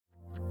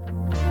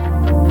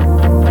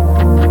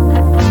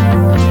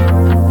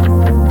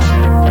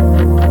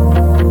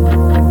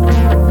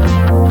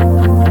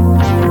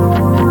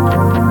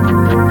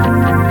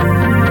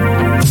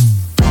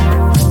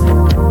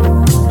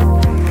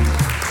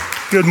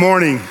Good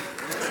morning.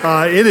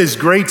 It is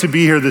great to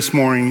be here this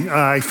morning.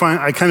 I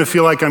kind of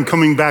feel like I'm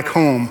coming back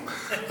home.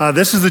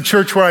 This is the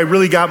church where I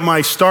really got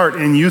my start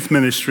in youth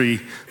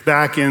ministry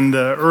back in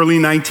the early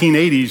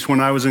 1980s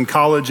when I was in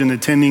college and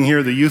attending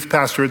here. The youth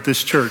pastor at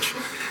this church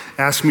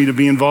asked me to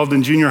be involved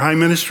in junior high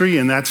ministry,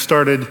 and that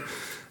started,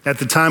 at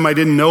the time I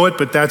didn't know it,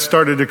 but that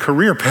started a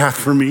career path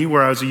for me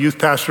where I was a youth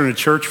pastor in a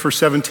church for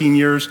 17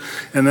 years,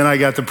 and then I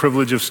got the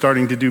privilege of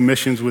starting to do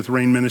missions with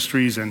Rain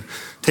Ministries and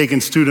taking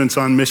students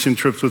on mission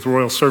trips with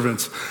Royal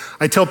Servants.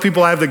 I tell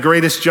people I have the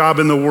greatest job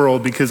in the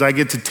world because I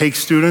get to take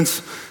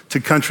students to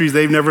countries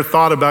they've never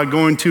thought about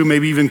going to,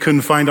 maybe even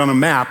couldn't find on a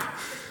map,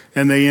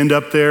 and they end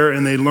up there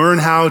and they learn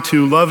how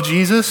to love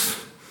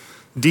Jesus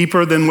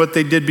deeper than what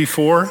they did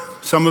before,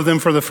 some of them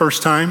for the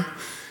first time,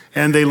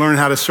 and they learn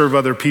how to serve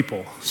other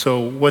people. So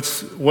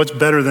what's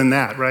better than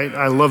that, right?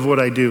 I love what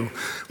I do.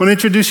 I want to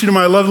introduce you to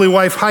my lovely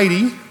wife,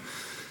 Heidi.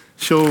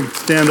 She'll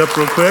stand up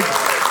real quick.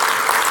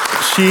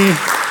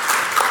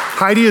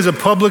 Heidi is a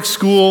public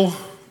school,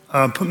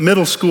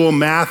 middle school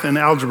math and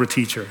algebra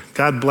teacher.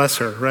 God bless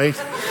her, right?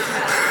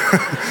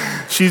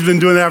 She's been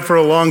doing that for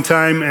a long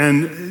time,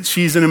 and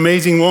she's an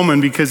amazing woman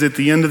because at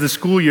the end of the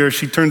school year,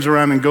 she turns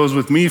around and goes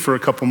with me for a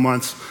couple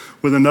months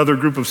with another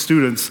group of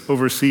students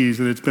overseas,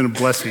 and it's been a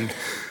blessing.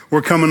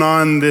 We're coming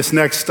on this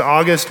next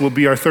August, will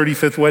be our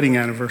 35th wedding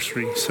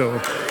anniversary.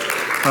 So,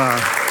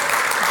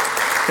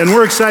 and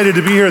we're excited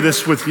to be here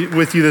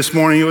with you this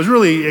morning. It was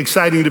really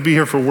exciting to be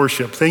here for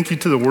worship. Thank you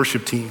to the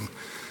worship team.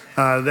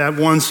 That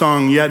one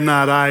song, Yet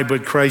Not I,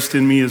 But Christ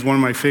in Me, is one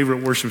of my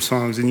favorite worship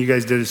songs, and you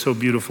guys did it so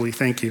beautifully.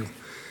 Thank you.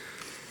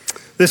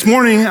 This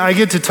morning, I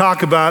get to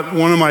talk about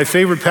one of my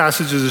favorite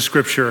passages of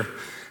Scripture,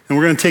 and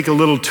we're going to take a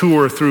little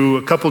tour through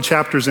a couple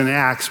chapters in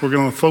Acts. We're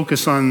going to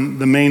focus on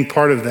the main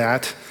part of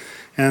that,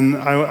 and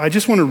I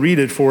just want to read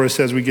it for us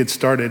as we get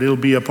started. It'll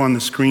be up on the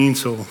screen,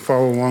 so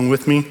follow along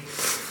with me.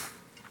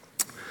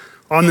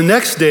 On the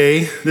next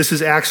day, this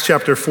is Acts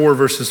chapter 4,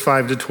 verses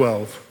 5 to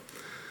 12.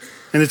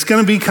 And it's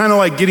going to be kind of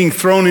like getting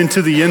thrown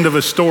into the end of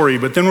a story,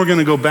 but then we're going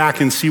to go back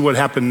and see what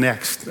happened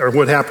next, or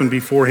what happened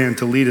beforehand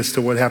to lead us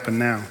to what happened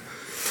now.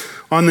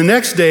 On the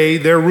next day,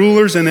 their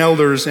rulers and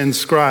elders and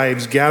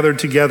scribes gathered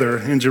together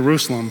in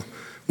Jerusalem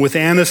with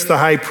Annas the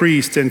high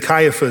priest and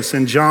Caiaphas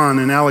and John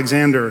and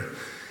Alexander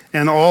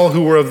and all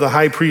who were of the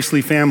high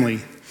priestly family.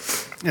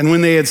 And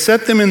when they had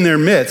set them in their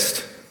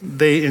midst,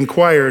 they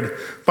inquired,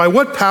 "By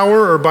what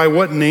power or by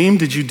what name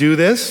did you do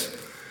this?"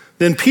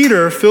 Then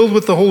Peter, filled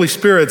with the Holy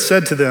Spirit,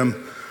 said to them,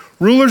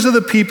 "Rulers of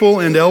the people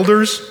and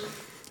elders,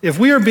 if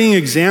we are being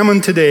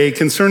examined today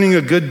concerning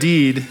a good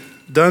deed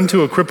done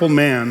to a crippled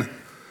man,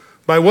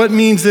 by what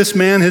means this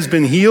man has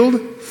been healed,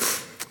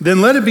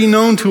 then let it be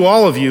known to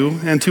all of you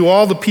and to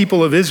all the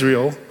people of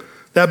Israel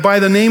that by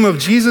the name of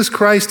Jesus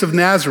Christ of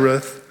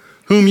Nazareth,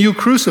 whom you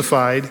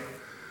crucified,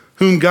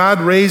 whom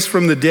God raised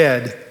from the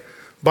dead,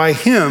 by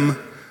him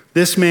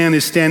this man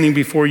is standing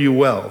before you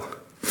well.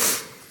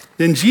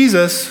 Then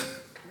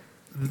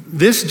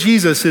this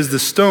Jesus is the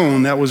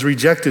stone that was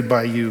rejected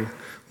by you,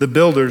 the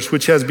builders,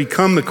 which has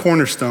become the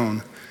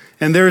cornerstone,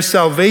 and there is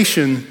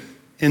salvation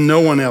in no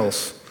one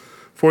else.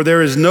 For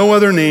there is no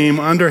other name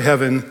under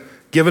heaven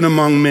given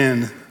among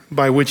men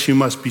by which you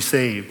must be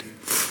saved."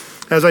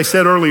 As I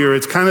said earlier,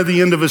 it's kind of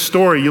the end of a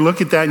story. You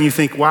look at that and you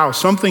think, wow,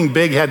 something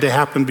big had to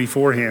happen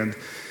beforehand.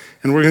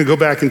 And we're going to go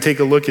back and take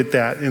a look at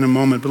that in a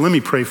moment. But let me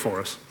pray for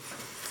us.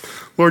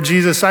 Lord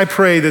Jesus, I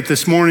pray that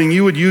this morning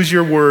you would use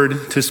your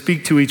word to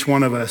speak to each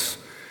one of us.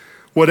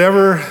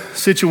 Whatever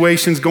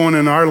situation's going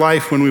in our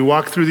life when we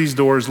walk through these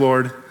doors,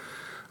 Lord,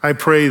 I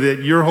pray that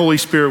your Holy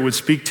Spirit would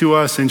speak to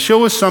us and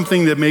show us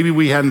something that maybe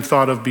we hadn't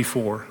thought of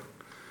before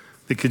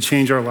that could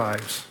change our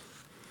lives.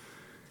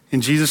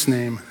 In Jesus'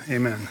 name,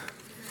 amen.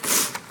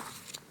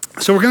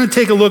 So we're going to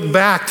take a look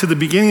back to the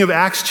beginning of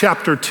Acts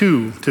chapter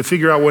 2 to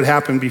figure out what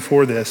happened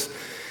before this.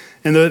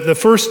 And the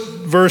first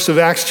verse of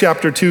Acts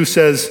chapter 2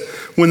 says,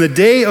 "When the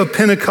day of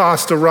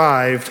Pentecost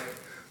arrived,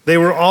 they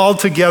were all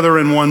together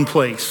in one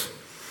place."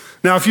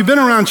 Now, if you've been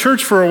around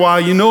church for a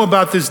while, you know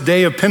about this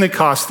day of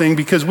Pentecost thing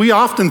because we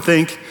often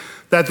think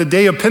that the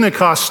day of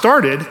Pentecost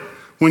started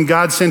when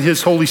God sent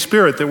his Holy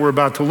Spirit that we're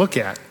about to look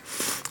at.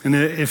 And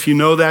if you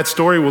know that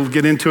story, we'll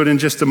get into it in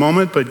just a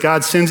moment, but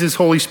God sends his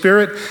Holy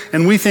Spirit,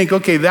 and we think,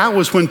 okay, that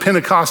was when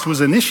Pentecost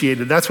was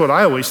initiated. That's what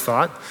I always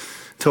thought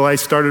until I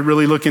started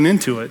really looking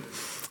into it.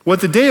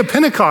 What the day of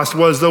Pentecost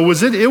was, though,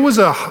 was it was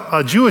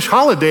a Jewish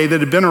holiday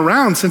that had been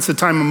around since the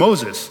time of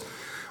Moses.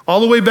 All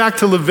the way back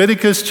to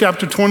Leviticus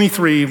chapter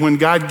 23, when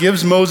God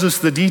gives Moses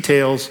the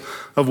details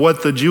of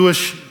what the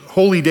Jewish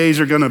holy days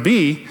are going to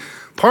be,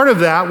 part of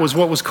that was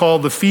what was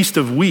called the Feast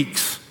of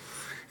Weeks.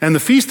 And the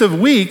Feast of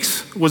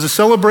Weeks was a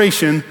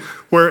celebration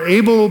where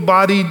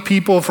able-bodied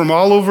people from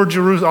all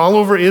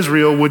over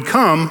Israel would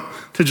come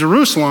to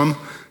Jerusalem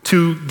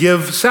to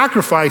give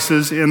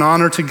sacrifices in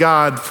honor to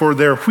God for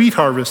their wheat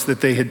harvest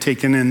that they had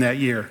taken in that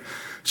year.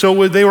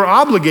 So they were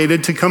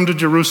obligated to come to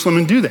Jerusalem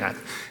and do that.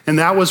 And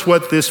that was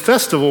what this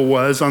festival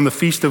was on the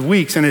Feast of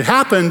Weeks. And it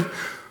happened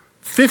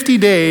 50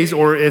 days,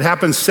 or it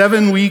happened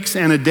 7 weeks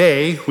and a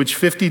day, which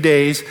 50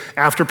 days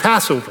after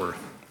Passover,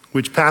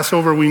 which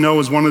Passover we know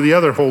is one of the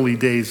other holy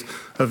days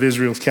of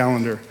Israel's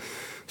calendar.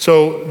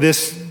 So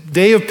this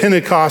day of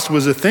Pentecost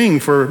was a thing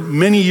for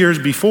many years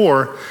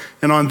before.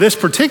 And on this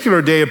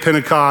particular day of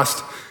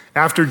Pentecost,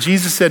 after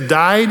Jesus had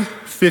died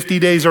 50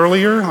 days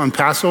earlier on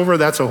Passover,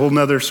 that's a whole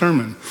nother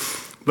sermon.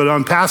 But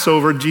on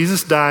Passover,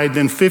 Jesus died.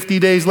 Then 50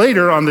 days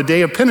later, on the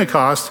day of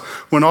Pentecost,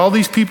 when all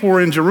these people were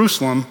in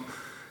Jerusalem,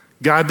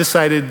 God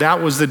decided that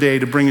was the day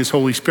to bring his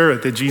Holy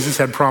Spirit that Jesus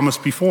had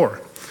promised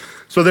before.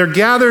 So they're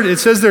gathered, it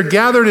says they're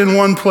gathered in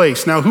one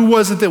place. Now, who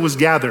was it that was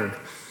gathered?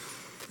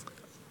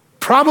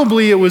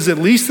 Probably it was at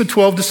least the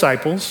 12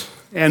 disciples,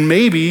 and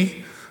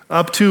maybe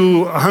up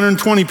to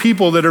 120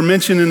 people that are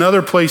mentioned in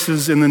other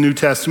places in the New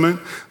Testament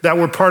that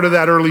were part of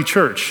that early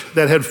church,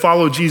 that had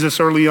followed Jesus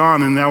early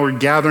on and now were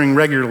gathering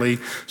regularly.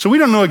 So we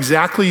don't know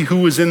exactly who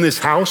was in this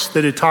house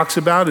that it talks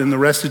about in the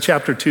rest of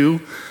chapter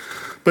 2.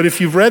 But if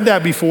you've read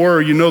that before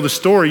or you know the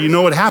story, you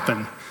know what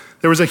happened.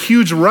 There was a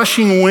huge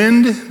rushing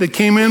wind that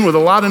came in with a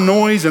lot of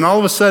noise, and all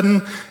of a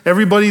sudden,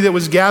 everybody that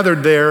was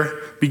gathered there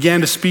began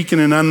to speak in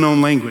an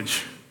unknown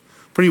language.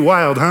 Pretty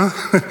wild, huh?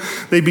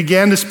 They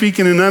began to speak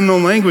in an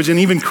unknown language, and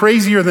even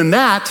crazier than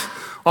that,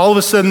 all of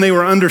a sudden they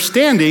were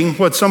understanding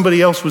what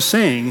somebody else was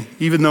saying,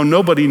 even though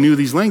nobody knew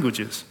these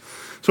languages.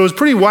 So it was a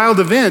pretty wild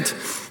event,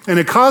 and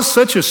it caused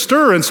such a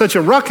stir and such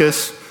a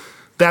ruckus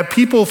that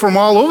people from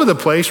all over the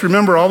place,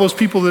 remember all those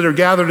people that are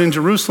gathered in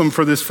Jerusalem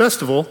for this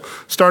festival,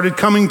 started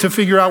coming to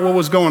figure out what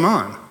was going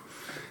on.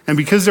 And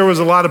because there was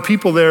a lot of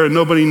people there and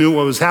nobody knew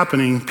what was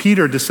happening,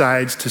 Peter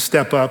decides to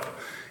step up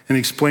and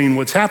explain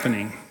what's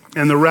happening.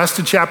 And the rest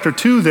of chapter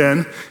 2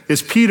 then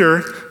is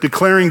Peter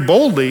declaring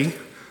boldly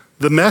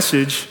the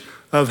message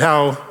of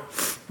how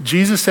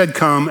Jesus had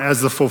come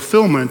as the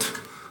fulfillment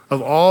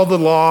of all the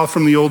law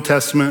from the Old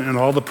Testament and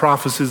all the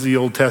prophecies of the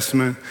Old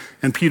Testament.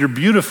 And Peter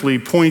beautifully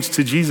points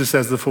to Jesus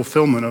as the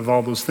fulfillment of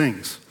all those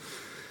things,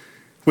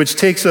 which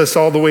takes us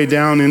all the way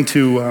down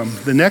into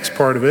the next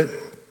part of it,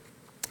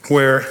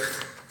 where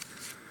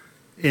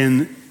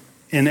in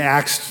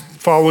Acts,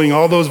 following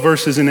all those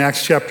verses in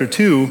Acts chapter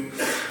 2,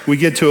 we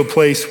get to a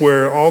place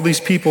where all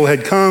these people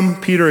had come.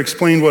 Peter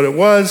explained what it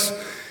was,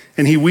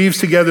 and he weaves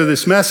together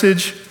this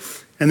message.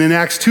 And then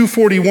Acts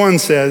 2:41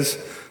 says,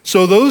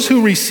 "So those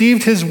who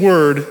received his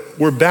word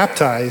were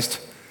baptized,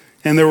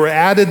 and there were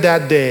added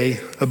that day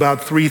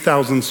about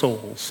 3,000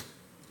 souls."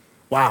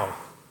 Wow.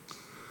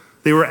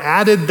 They were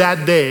added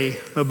that day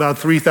about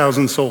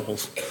 3,000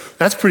 souls.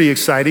 That's pretty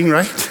exciting,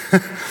 right?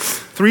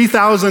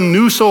 3,000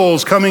 new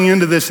souls coming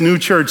into this new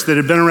church that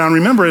had been around.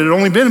 Remember, it had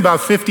only been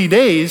about 50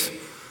 days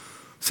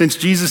since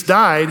Jesus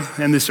died,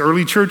 and this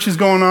early church is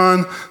going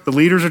on. The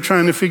leaders are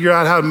trying to figure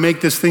out how to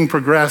make this thing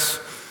progress.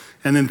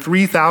 And then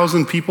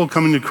 3,000 people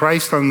coming to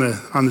Christ on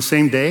the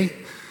same day.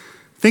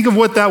 Think of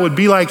what that would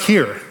be like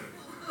here.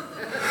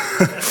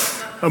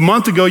 A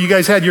month ago, you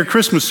guys had your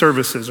Christmas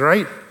services,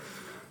 right?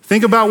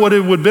 Think about what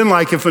it would have been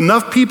like if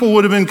enough people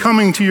would have been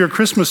coming to your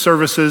Christmas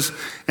services,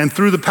 and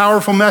through the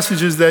powerful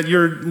messages that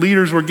your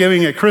leaders were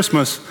giving at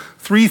Christmas,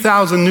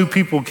 3,000 new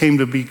people came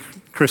to be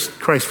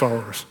Christ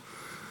followers.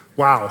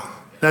 Wow,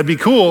 that'd be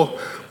cool,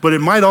 but it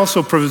might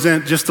also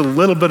present just a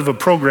little bit of a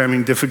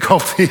programming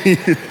difficulty.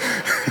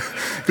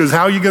 Because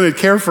how are you going to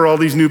care for all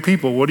these new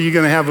people? What are you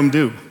going to have them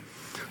do?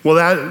 Well,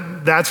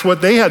 that's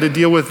what they had to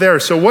deal with there.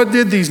 So what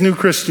did these new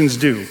Christians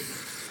do?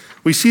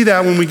 We see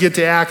that when we get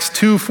to Acts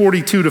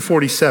 2:42 to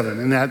 47,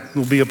 and that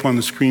will be up on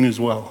the screen as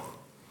well,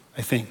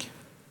 I think.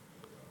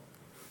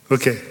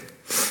 Okay,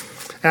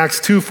 Acts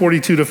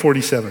 2:42 to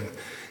 47.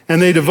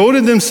 "And they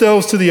devoted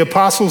themselves to the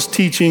apostles'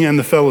 teaching and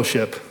the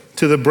fellowship,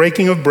 to the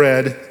breaking of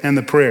bread and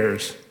the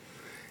prayers.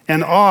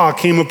 And awe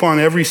came upon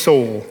every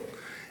soul,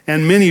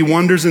 and many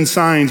wonders and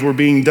signs were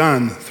being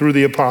done through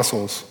the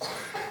apostles.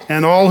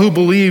 And all who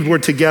believed were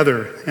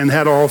together and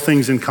had all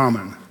things in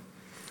common.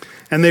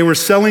 And they were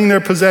selling their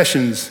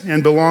possessions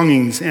and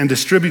belongings and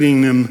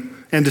distributing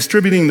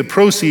the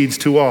proceeds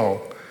to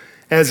all,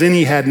 as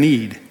any had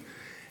need.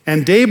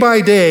 And day by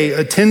day,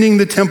 attending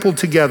the temple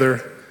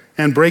together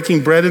and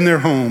breaking bread in their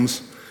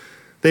homes,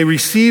 they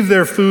received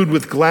their food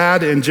with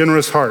glad and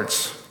generous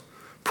hearts,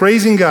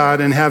 praising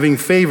God and having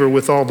favor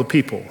with all the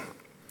people.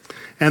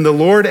 And the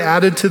Lord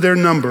added to their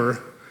number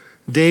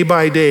day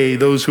by day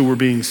those who were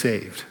being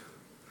saved."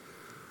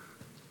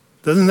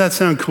 Doesn't that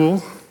sound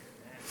cool?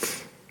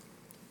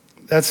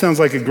 That sounds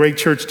like a great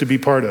church to be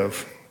part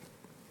of.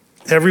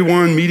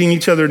 Everyone meeting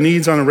each other's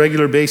needs on a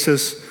regular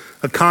basis,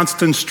 a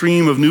constant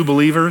stream of new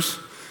believers.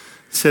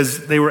 It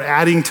says they were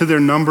adding to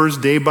their numbers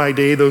day by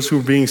day those who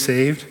were being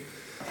saved.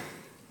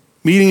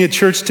 Meeting at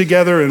church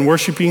together and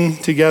worshiping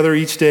together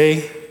each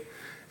day.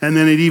 And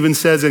then it even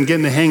says, and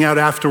getting to hang out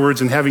afterwards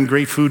and having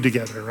great food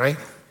together, right?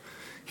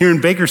 Here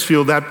in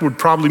Bakersfield, that would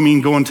probably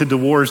mean going to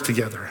DeWars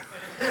together.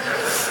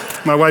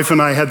 My wife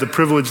and I had the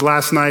privilege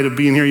last night of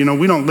being here. You know,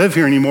 we don't live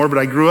here anymore, but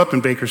I grew up in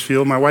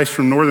Bakersfield. My wife's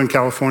from Northern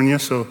California,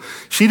 so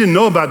she didn't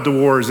know about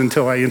DeWars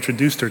until I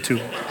introduced her to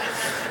it.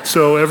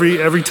 So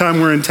every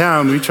time we're in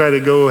town, we try to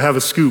go have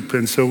a scoop.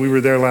 And so we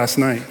were there last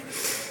night.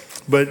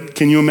 But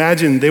can you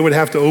imagine, they would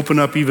have to open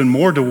up even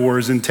more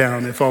doors in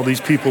town if all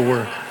these people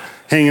were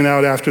hanging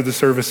out after the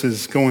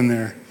services going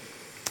there.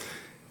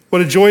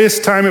 What a joyous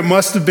time it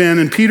must have been.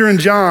 And Peter and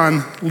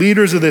John,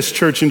 leaders of this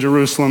church in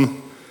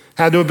Jerusalem,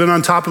 had to have been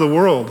on top of the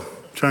world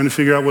trying to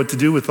figure out what to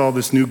do with all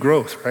this new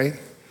growth, right?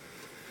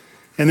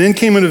 And then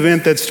came an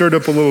event that stirred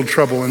up a little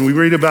trouble. And we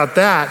read about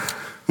that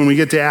when we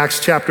get to Acts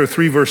chapter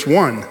 3, verse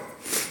 1.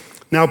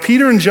 Now,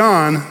 Peter and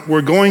John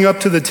were going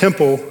up to the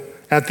temple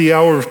at the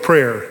hour of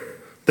prayer,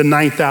 the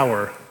 9th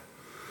hour.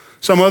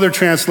 Some other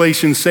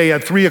translations say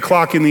at 3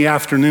 o'clock in the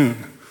afternoon.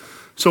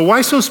 So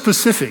why so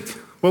specific?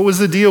 What was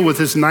the deal with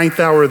this 9th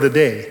hour of the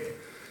day?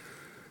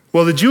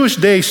 Well, the Jewish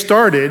day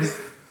started,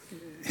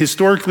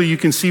 historically you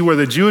can see where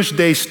the Jewish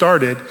day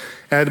started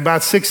at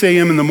about 6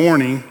 a.m. in the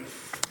morning,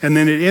 and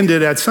then it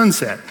ended at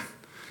sunset.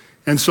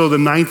 And so the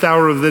 9th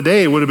hour of the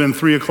day would have been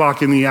 3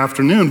 o'clock in the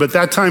afternoon. But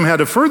that time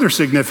had a further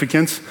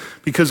significance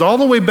because all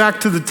the way back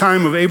to the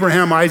time of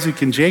Abraham,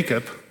 Isaac, and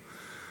Jacob,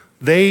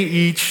 they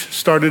each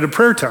started a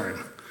prayer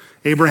time.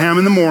 Abraham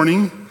in the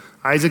morning,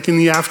 Isaac in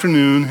the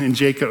afternoon, and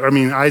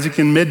Isaac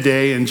in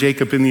midday and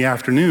Jacob in the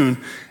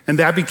afternoon. And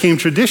that became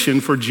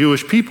tradition for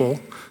Jewish people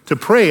to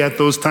pray at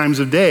those times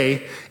of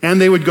day, and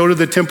they would go to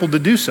the temple to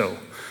do so.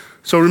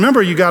 So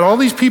remember, you got all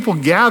these people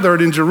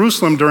gathered in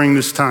Jerusalem during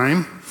this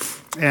time,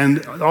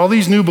 and all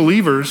these new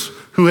believers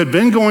who had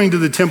been going to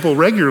the temple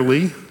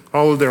regularly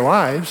all of their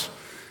lives,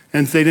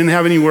 and they didn't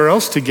have anywhere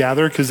else to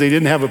gather because they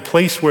didn't have a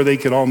place where they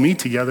could all meet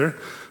together.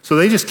 So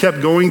they just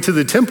kept going to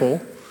the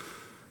temple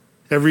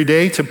every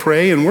day to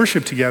pray and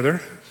worship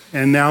together,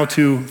 and now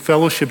to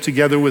fellowship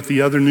together with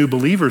the other new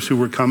believers who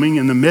were coming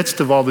in the midst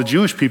of all the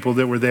Jewish people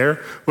that were there.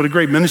 What a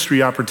great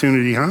ministry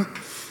opportunity, huh?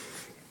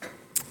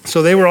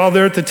 So they were all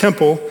there at the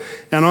temple,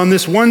 and on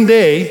this one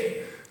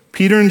day,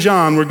 Peter and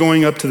John were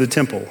going up to the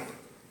temple.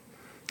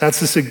 That's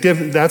the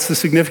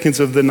significance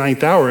of the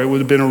 9th hour. It would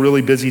have been a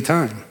really busy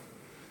time.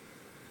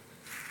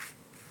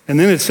 And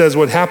then it says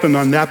what happened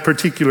on that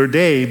particular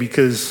day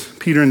because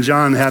Peter and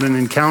John had an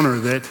encounter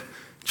that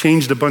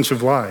changed a bunch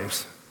of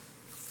lives.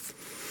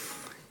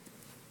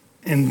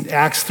 In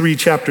Acts 3,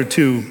 chapter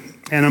 2,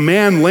 and a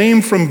man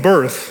lame from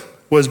birth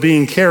was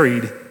being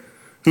carried,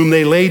 whom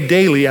they laid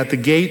daily at the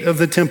gate of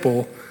the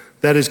temple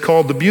that is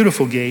called the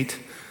Beautiful Gate,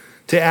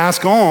 to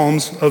ask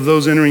alms of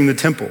those entering the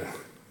temple.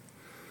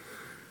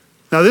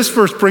 Now, this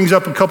verse brings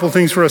up a couple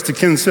things for us to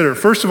consider.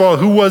 First of all,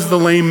 who was the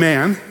lame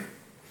man?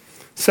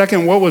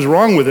 Second, what was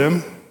wrong with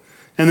him?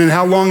 And then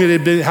how long had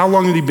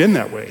he been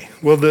that way?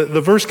 Well,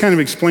 the verse kind of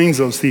explains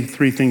those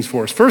three things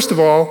for us. First of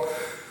all,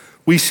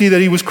 we see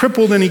that he was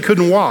crippled and he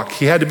couldn't walk.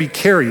 He had to be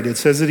carried. It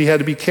says that he had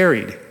to be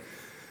carried.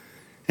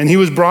 And he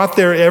was brought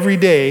there every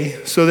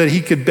day so that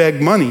he could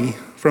beg money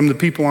from the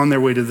people on their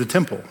way to the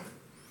temple.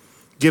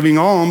 Giving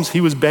alms,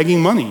 he was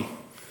begging money.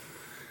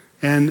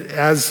 And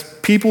as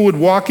people would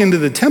walk into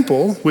the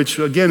temple, which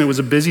again, it was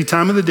a busy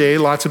time of the day,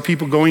 lots of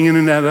people going in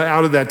and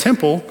out of that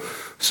temple,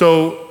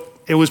 so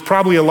it was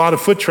probably a lot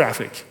of foot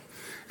traffic.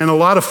 And a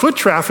lot of foot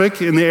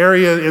traffic in the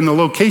area, in the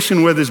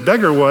location where this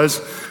beggar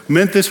was,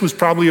 meant this was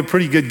probably a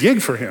pretty good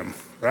gig for him,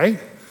 right?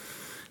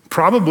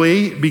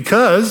 Probably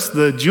because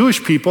the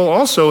Jewish people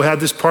also had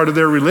this part of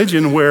their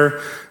religion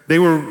where they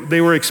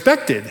were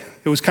expected.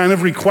 It was kind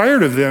of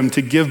required of them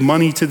to give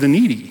money to the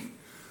needy.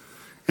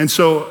 And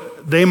so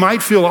they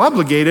might feel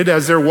obligated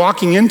as they're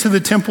walking into the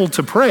temple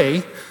to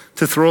pray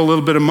to throw a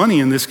little bit of money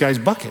in this guy's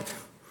bucket.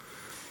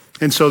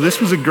 And so this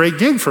was a great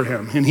gig for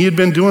him, and he had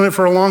been doing it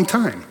for a long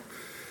time.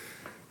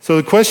 So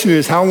the question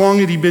is, how long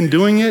had he been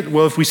doing it?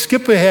 Well, if we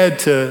skip ahead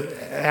to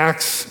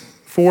Acts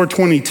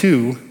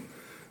 4:22,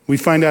 we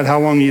find out how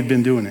long he had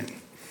been doing it.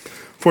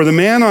 For the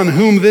man on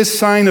whom this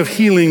sign of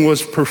healing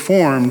was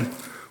performed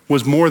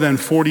was more than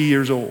 40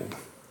 years old.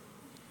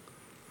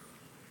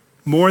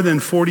 More than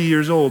 40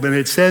 years old. And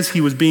it says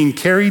he was being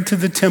carried to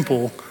the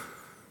temple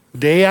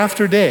day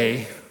after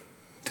day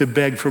to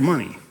beg for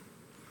money.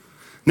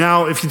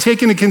 Now, if you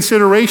take into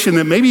consideration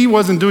that maybe he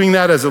wasn't doing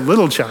that as a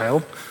little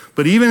child,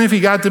 but even if he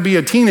got to be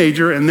a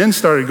teenager and then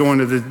started going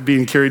to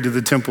being carried to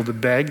the temple to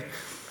beg,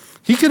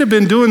 he could have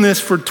been doing this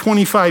for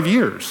 25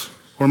 years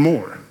or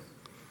more.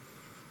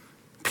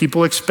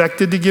 People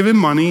expected to give him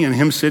money, and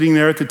him sitting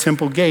there at the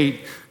temple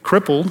gate,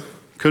 crippled,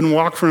 couldn't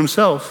walk for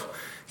himself,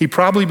 he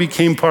probably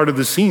became part of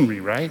the scenery,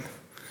 right?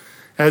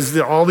 As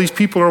all these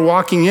people are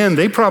walking in,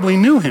 they probably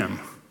knew him.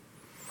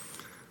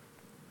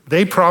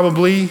 They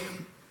probably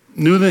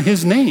knew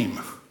his name.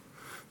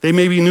 They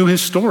maybe knew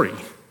his story.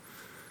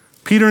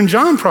 Peter and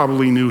John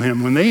probably knew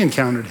him when they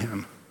encountered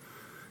him.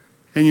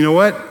 And you know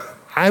what?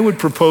 I would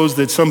propose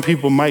that some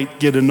people might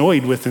get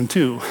annoyed with him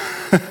too.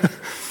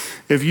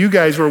 If you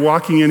guys were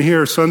walking in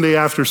here Sunday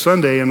after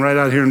Sunday and right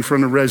out here in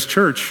front of Res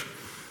Church,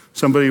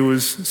 somebody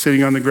was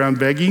sitting on the ground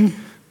begging,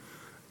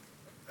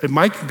 it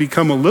might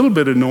become a little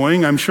bit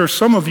annoying. I'm sure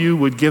some of you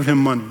would give him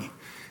money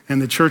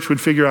and the church would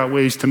figure out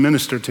ways to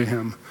minister to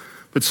him.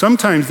 But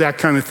sometimes that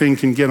kind of thing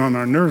can get on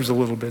our nerves a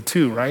little bit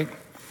too, right?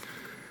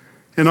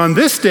 And on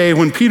this day,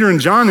 when Peter and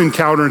John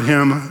encountered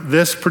him,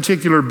 this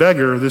particular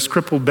beggar, this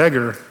crippled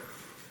beggar,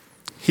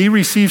 he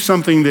received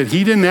something that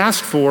he didn't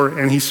ask for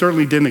and he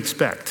certainly didn't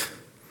expect.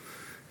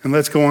 And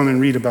let's go on and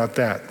read about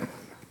that.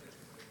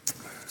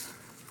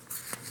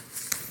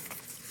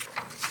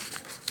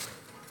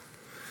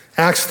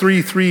 Acts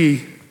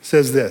 3:3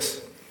 says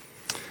this.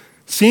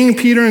 Seeing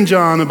Peter and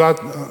John about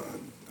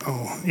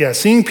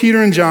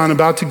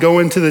to go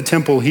into the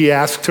temple, he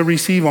asked to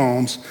receive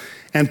alms.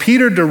 And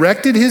Peter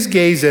directed his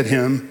gaze at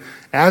him,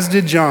 as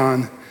did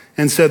John,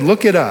 and said,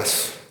 "Look at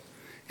us."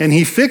 And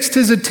he fixed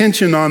his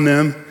attention on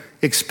them,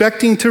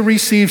 expecting to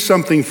receive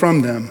something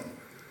from them.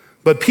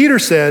 But Peter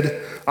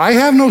said, "I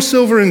have no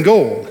silver and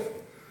gold,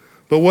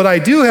 but what I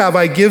do have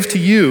I give to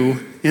you.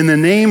 In the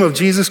name of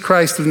Jesus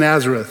Christ of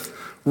Nazareth,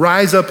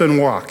 rise up and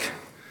walk."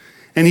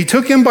 And he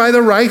took him by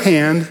the right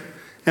hand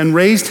and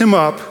raised him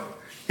up,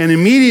 and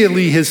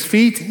immediately his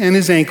feet and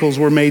his ankles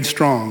were made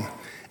strong.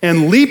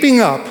 And leaping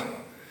up,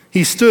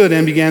 he stood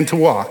and began to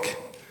walk,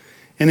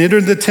 and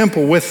entered the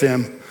temple with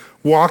them,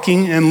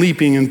 walking and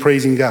leaping and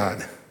praising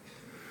God.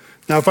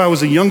 Now, if I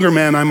was a younger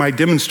man, I might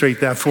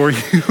demonstrate that for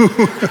you,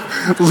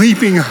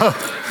 leaping up.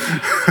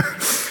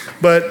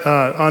 But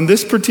on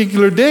this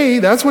particular day,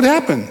 that's what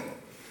happened.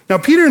 Now,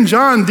 Peter and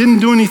John didn't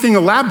do anything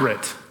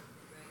elaborate.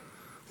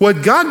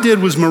 What God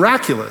did was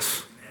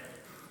miraculous,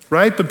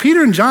 right? But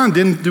Peter and John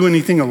didn't do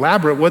anything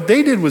elaborate. What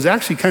they did was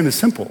actually kind of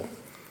simple.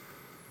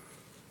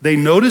 They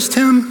noticed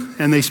him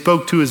and they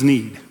spoke to his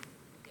need.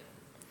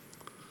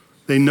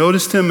 They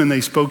noticed him and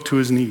they spoke to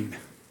his need.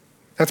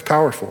 That's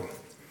powerful.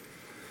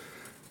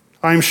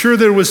 I'm sure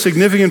that it was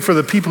significant for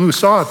the people who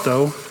saw it,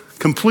 though.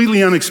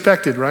 Completely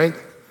unexpected, right?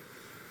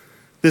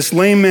 This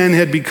lame man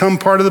had become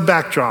part of the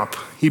backdrop.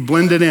 He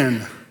blended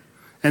in,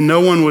 and no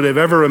one would have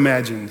ever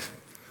imagined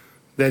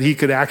that he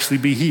could actually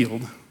be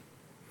healed.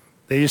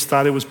 They just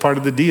thought it was part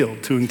of the deal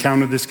to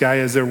encounter this guy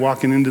as they're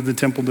walking into the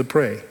temple to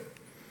pray.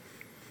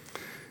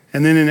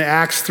 And then in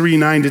Acts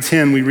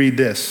 3:9-10, we read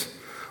this.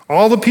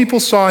 All the people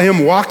saw him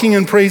walking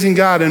and praising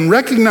God and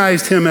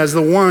recognized him as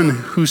the one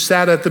who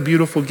sat at the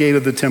beautiful gate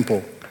of the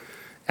temple,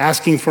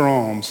 asking for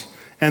alms.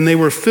 And they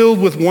were filled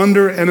with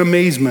wonder and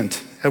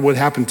amazement at what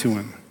happened to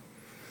him.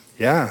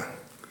 Yeah,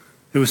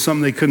 it was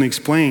something they couldn't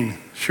explain.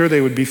 Sure,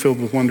 they would be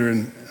filled with wonder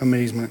and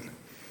amazement.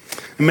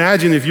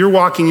 Imagine if you're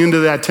walking into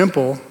that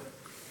temple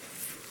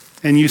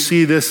and you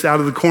see this out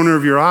of the corner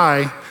of your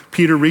eye,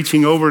 Peter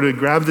reaching over to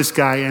grab this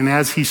guy, and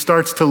as he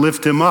starts to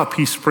lift him up,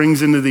 he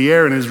springs into the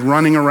air and is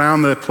running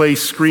around the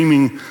place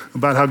screaming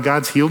about how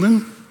God's healed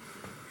him.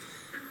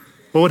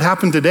 What would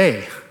happen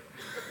today?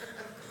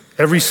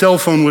 Every cell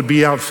phone would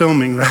be out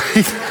filming,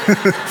 right?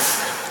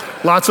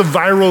 Lots of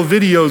viral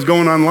videos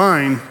going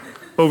online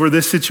over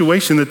this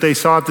situation that they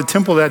saw at the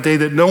temple that day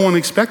that no one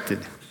expected.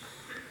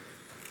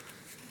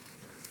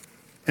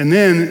 And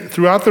then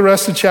throughout the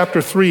rest of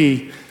chapter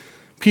 3,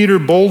 Peter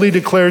boldly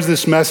declares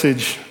this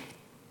message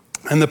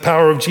and the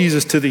power of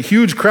Jesus to the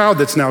huge crowd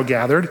that's now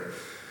gathered,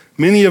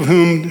 many of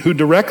who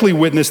directly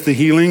witnessed the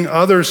healing,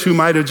 others who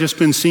might have just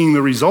been seeing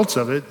the results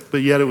of it,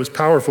 but yet it was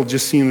powerful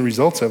just seeing the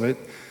results of it.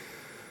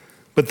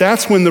 But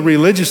that's when the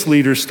religious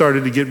leaders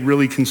started to get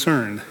really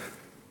concerned.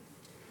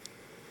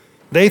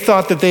 They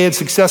thought that they had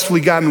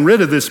successfully gotten rid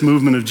of this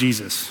movement of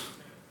Jesus.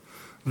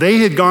 They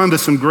had gone to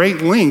some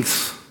great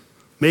lengths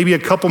maybe a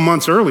couple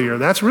months earlier.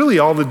 That's really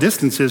all the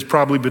distance is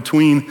probably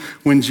between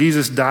when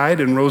Jesus died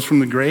and rose from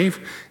the grave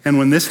and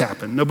when this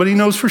happened. Nobody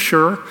knows for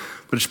sure,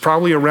 but it's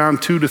probably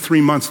around 2 to 3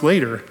 months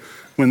later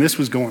when this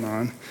was going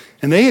on.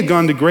 And they had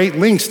gone to great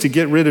lengths to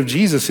get rid of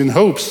Jesus in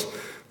hopes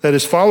that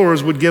his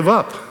followers would give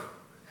up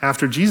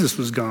after Jesus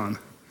was gone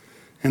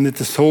and that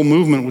this whole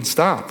movement would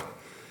stop.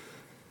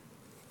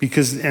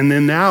 And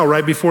then now,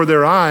 right before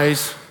their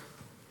eyes,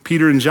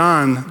 Peter and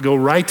John go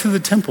right to the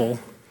temple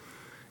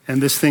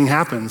and this thing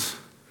happens.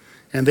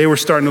 And they were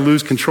starting to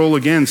lose control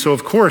again. So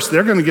of course,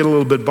 they're going to get a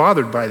little bit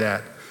bothered by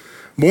that.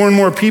 More and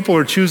more people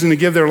are choosing to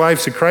give their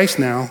lives to Christ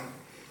now.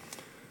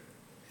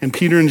 And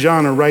Peter and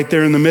John are right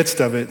there in the midst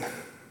of it.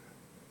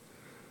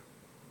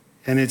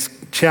 And it's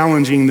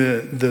challenging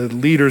the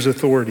leader's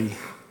authority.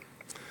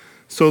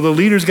 So the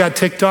leaders got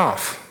ticked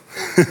off.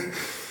 They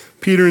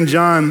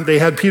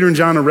had Peter and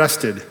John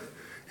arrested.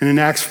 And in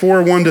Acts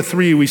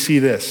 4:1-3, we see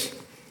this.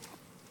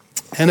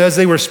 And as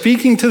they were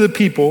speaking to the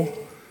people,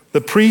 the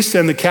priests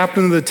and the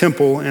captain of the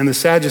temple and the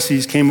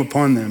Sadducees came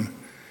upon them,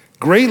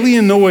 greatly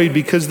annoyed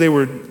because they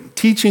were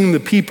teaching the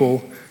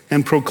people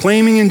and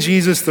proclaiming in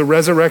Jesus the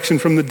resurrection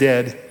from the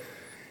dead.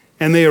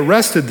 And they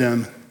arrested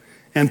them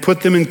and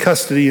put them in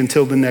custody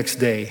until the next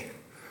day,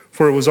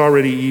 for it was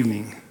already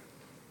evening.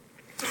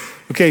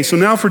 Okay, so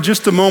now for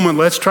just a moment,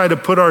 let's try to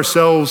put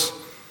ourselves,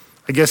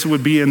 I guess it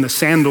would be in the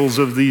sandals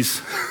of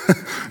these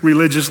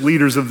religious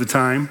leaders of the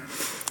time.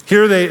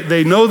 Here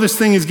they know this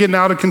thing is getting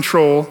out of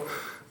control.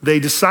 They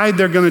decide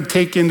they're going to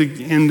take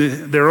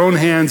into their own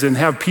hands and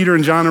have Peter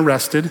and John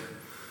arrested.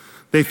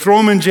 They throw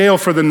them in jail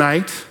for the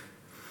night.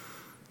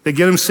 They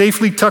get them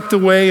safely tucked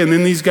away, and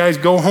then these guys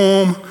go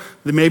home.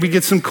 They maybe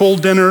get some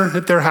cold dinner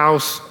at their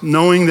house,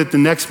 knowing that the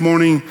next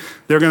morning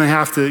they're going to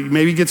have to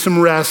maybe get some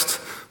rest.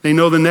 They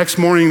know the next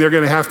morning they're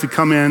going to have to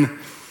come in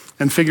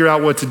and figure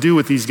out what to do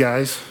with these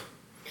guys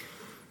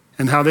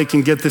and how they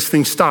can get this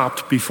thing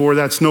stopped before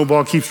that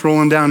snowball keeps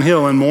rolling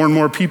downhill and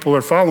more people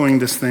are following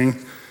this thing.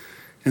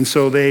 And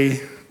so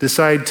they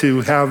decide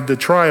to have the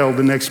trial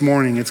the next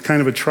morning. It's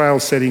kind of a trial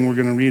setting we're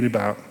going to read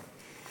about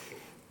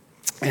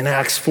in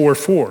Acts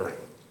 4:4.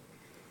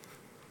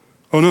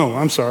 Oh no,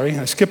 I'm sorry,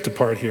 I skipped a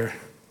part here.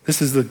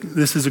 This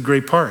is a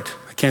great part.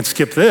 I can't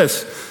skip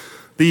this.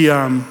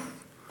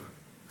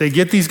 They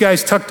get these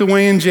guys tucked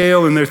away in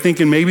jail, and they're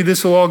thinking maybe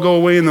this will all go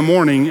away in the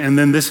morning, and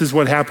then this is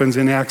what happens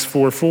in Acts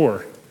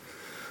 4:4.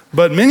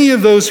 But many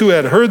of those who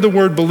had heard the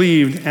word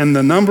believed, and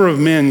the number of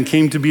men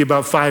came to be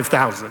about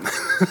 5,000.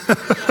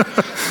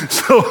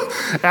 So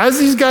as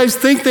these guys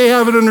think they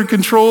have it under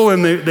control,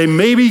 and they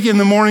maybe in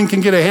the morning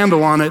can get a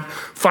handle on it,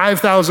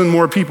 5,000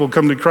 more people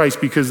come to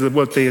Christ because of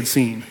what they had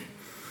seen.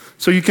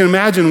 So you can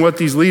imagine what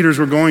these leaders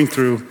were going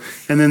through.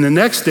 And then the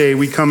next day,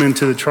 we come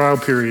into the trial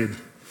period,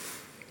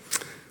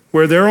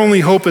 where their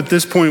only hope at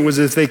this point was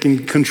if they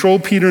can control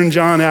Peter and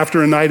John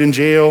after a night in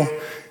jail,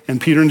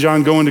 and Peter and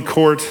John go into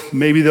court,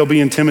 maybe they'll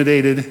be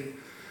intimidated,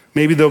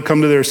 maybe they'll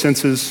come to their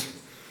senses,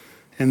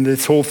 and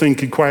this whole thing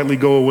could quietly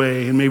go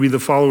away, and maybe the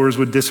followers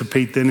would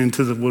dissipate then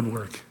into the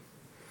woodwork.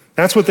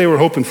 That's what they were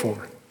hoping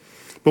for.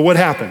 But what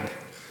happened?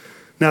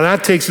 Now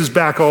that takes us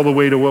back all the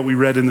way to what we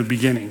read in the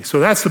beginning. So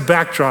that's the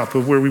backdrop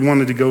of where we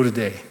wanted to go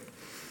today.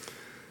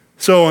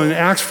 So in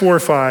Acts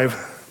 4:5,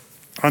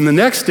 on the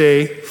next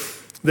day,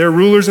 their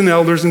rulers and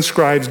elders and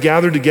scribes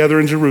gathered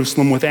together in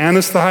Jerusalem with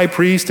Annas the high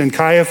priest and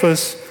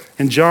Caiaphas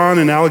and John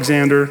and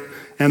Alexander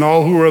and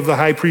all who were of the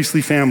high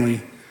priestly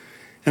family.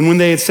 And when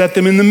they had set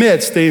them in the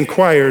midst, they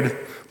inquired,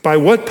 by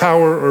what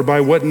power or by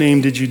what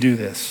name did you do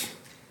this?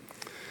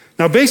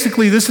 Now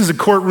basically this is a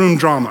courtroom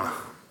drama.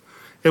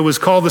 It was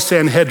called the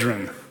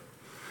Sanhedrin.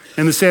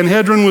 And the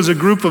Sanhedrin was a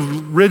group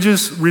of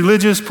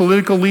religious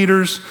political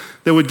leaders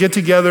that would get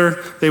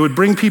together. They would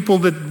bring people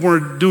that were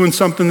doing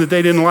something that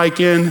they didn't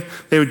like in.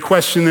 They would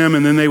question them,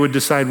 and then they would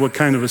decide what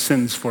kind of a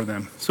sentence for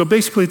them. So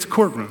basically, it's a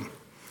courtroom.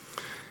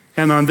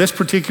 And on this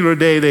particular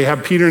day, they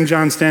have Peter and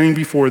John standing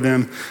before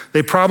them.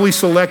 They probably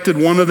selected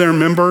one of their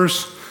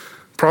members,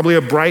 probably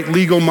a bright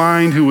legal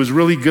mind who was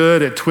really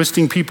good at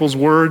twisting people's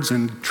words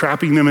and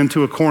trapping them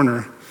into a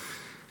corner.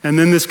 And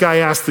then this guy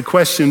asked the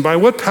question, by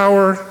what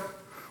power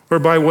or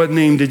by what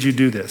name did you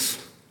do this?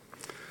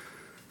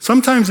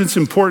 Sometimes it's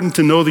important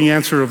to know the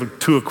answer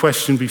to a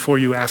question before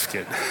you ask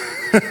it.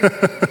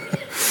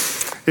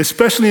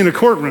 Especially in a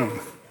courtroom,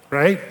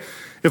 right?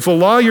 If a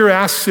lawyer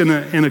asks in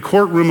a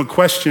courtroom a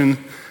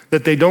question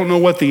that they don't know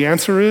what the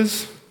answer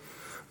is,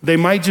 they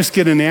might just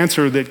get an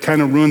answer that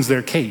kind of ruins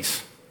their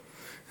case.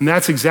 And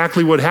that's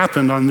exactly what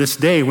happened on this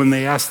day when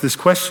they asked this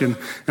question.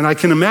 And I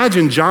can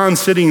imagine John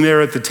sitting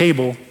there at the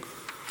table,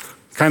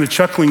 kind of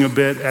chuckling a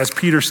bit as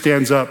Peter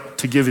stands up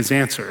to give his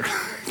answer,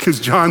 because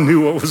John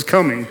knew what was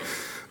coming.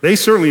 They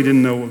certainly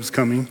didn't know what was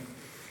coming.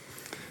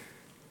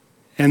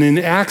 And in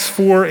Acts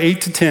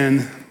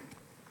 4:8-10,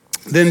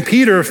 then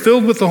Peter,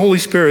 filled with the Holy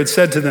Spirit,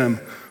 said to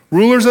them,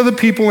 rulers of the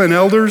people and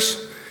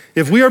elders,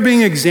 if we are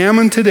being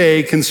examined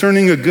today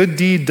concerning a good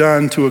deed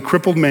done to a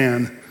crippled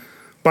man,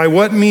 by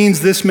what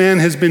means this man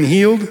has been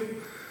healed,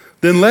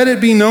 then let it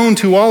be known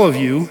to all of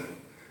you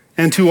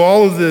and to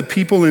all of the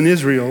people in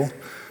Israel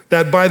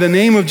that by the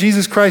name of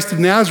Jesus Christ of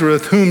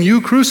Nazareth, whom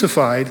you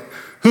crucified,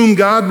 whom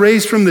God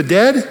raised from the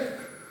dead,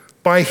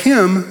 by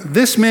him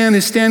this man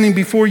is standing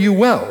before you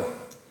well.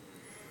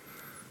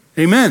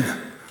 Amen.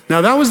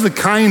 Now that was the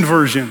kind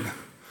version.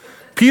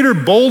 Peter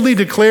boldly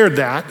declared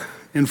that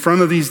in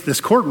front of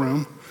this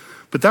courtroom,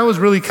 but that was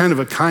really kind of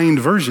a kind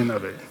version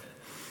of it.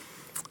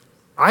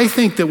 I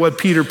think that what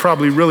Peter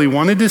probably really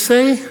wanted to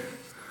say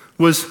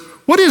was,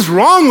 what is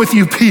wrong with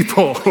you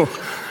people?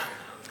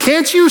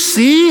 Can't you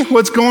see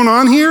what's going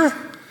on here?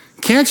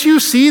 Can't you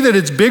see that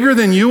it's bigger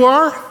than you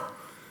are?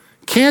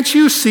 Can't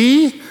you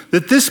see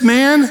that this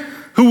man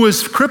who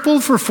was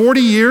crippled for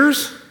 40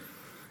 years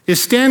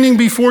is standing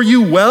before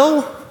you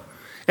well?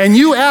 And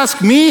you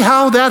ask me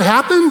how that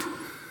happened?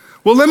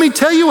 Well, let me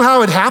tell you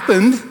how it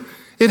happened.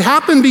 It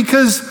happened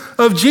because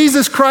of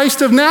Jesus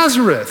Christ of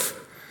Nazareth.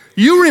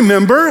 You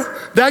remember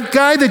that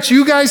guy that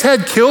you guys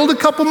had killed a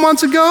couple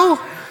months ago?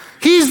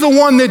 He's the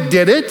one that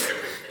did it.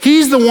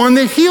 He's the one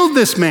that healed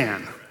this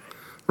man,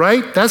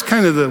 right? That's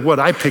kind of what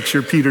I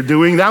picture Peter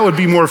doing. That would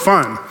be more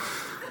fun.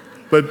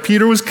 But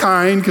Peter was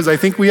kind, because I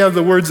think we have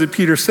the words that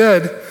Peter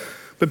said.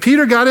 But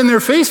Peter got in their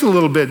face a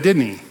little bit,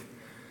 didn't he?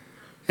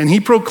 And he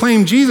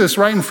proclaimed Jesus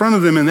right in front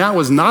of them, and that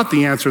was not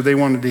the answer they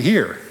wanted to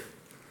hear.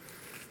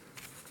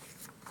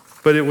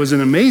 But it was an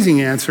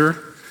amazing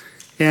answer,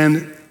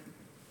 and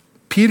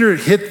Peter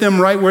hit them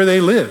right where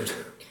they lived.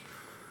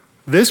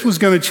 This was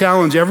going to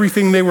challenge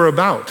everything they were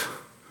about.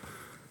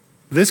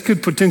 This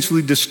could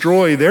potentially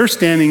destroy their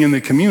standing in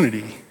the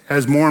community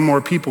as more and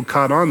more people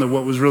caught on to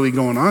what was really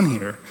going on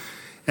here.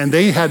 And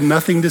they had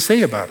nothing to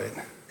say about it.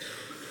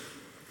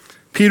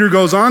 Peter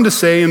goes on to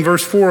say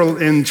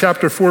in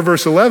chapter 4,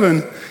 verse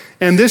 11,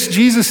 and this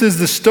Jesus is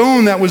the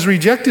stone that was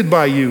rejected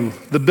by you,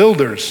 the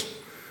builders,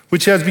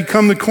 which has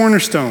become the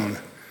cornerstone.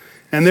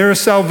 And there is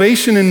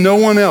salvation in no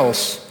one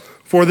else,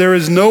 for there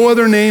is no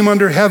other name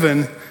under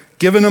heaven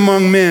given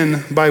among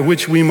men by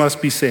which we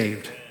must be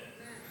saved.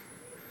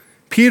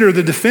 Peter,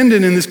 the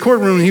defendant in this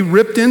courtroom, he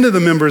ripped into the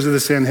members of the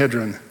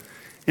Sanhedrin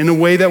in a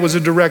way that was a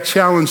direct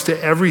challenge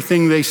to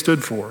everything they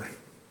stood for.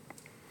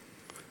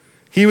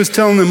 He was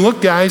telling them,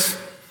 look, guys,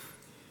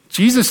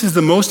 Jesus is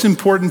the most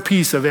important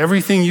piece of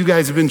everything you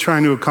guys have been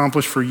trying to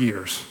accomplish for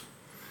years.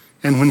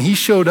 And when he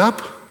showed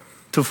up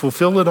to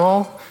fulfill it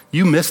all,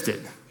 you missed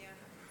it.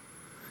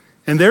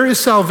 And there is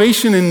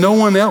salvation in no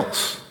one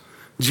else.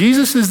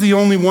 Jesus is the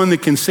only one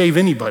that can save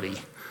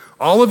anybody.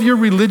 All of your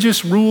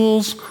religious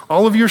rules,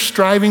 all of your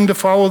striving to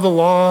follow the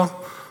law,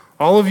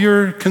 all of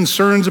your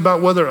concerns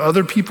about whether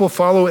other people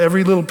follow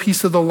every little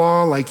piece of the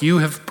law like you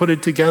have put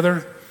it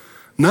together,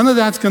 none of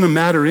that's going to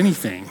matter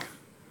anything.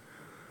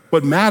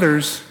 What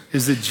matters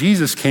is that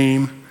Jesus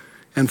came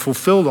and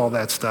fulfilled all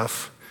that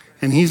stuff,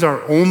 and he's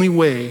our only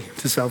way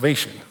to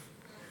salvation.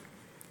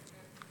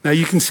 Now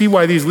you can see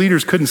why these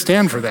leaders couldn't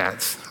stand for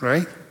that,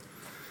 right?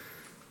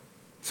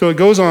 So it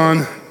goes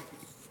on,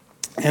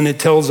 and it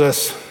tells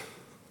us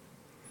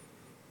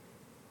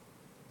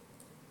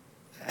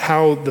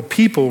how the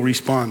people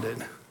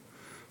responded.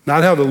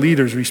 Not how the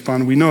leaders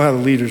responded. We know how the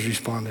leaders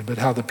responded, but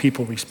how the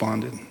people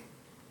responded.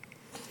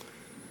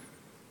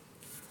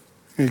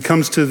 And it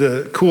comes to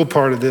the cool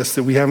part of this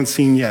that we haven't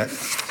seen yet.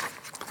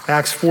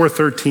 Acts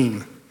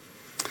 4:13.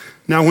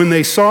 Now when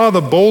they saw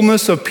the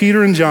boldness of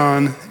Peter and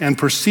John and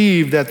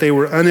perceived that they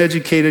were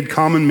uneducated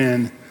common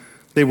men,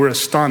 they were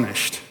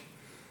astonished.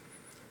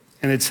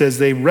 And it says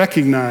they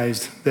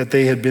recognized that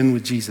they had been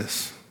with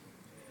Jesus.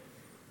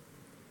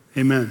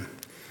 Amen.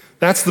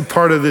 That's the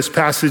part of this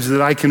passage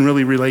that I can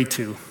really relate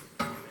to.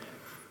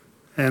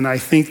 And I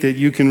think that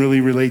you can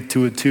really relate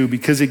to it too,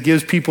 because it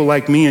gives people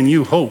like me and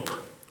you hope,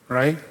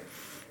 right?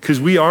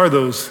 Because we are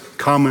those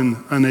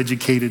common,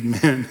 uneducated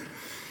men.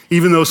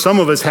 Even though some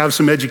of us have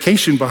some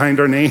education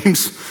behind our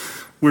names,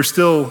 we're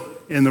still,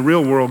 in the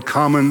real world,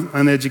 common,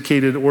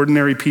 uneducated,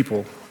 ordinary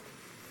people.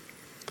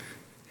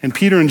 And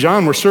Peter and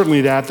John were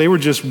certainly that. They were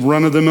just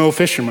run-of-the-mill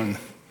fishermen.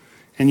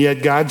 And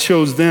yet God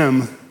chose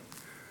them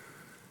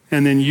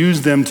and then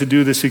used them to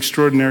do this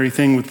extraordinary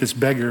thing with this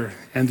beggar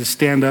and to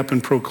stand up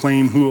and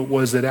proclaim who it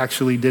was that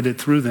actually did it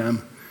through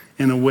them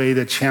in a way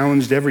that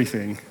challenged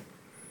everything.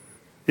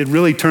 It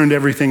really turned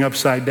everything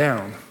upside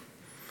down.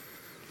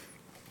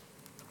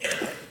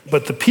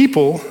 But the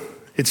people,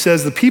 it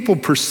says the people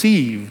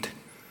perceived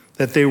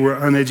that they were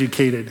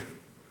uneducated,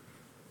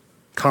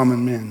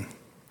 common men.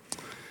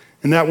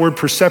 And that word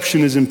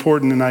perception is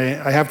important, and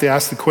I have to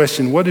ask the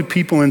question, what do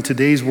people in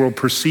today's world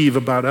perceive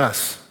about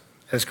us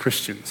as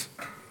Christians?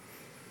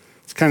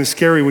 It's kind of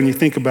scary when you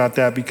think about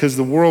that because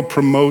the world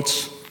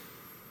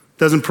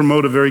doesn't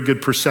promote a very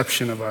good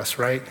perception of us,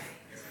 right?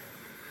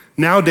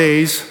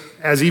 Nowadays,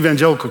 as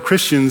evangelical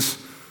Christians,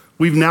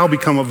 we've now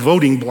become a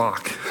voting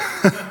bloc,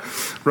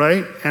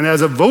 right? And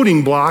as a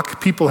voting bloc,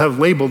 people have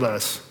labeled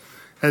us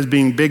as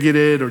being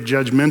bigoted or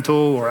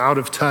judgmental or out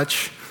of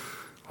touch,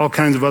 all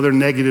kinds of other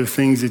negative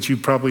things that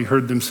you've probably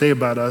heard them say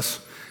about us.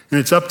 And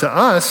it's up to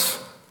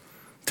us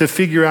to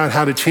figure out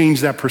how to change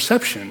that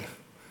perception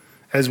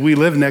as we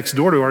live next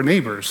door to our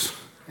neighbors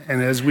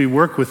and as we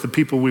work with the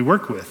people we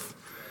work with,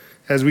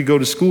 as we go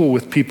to school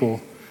with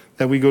people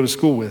that we go to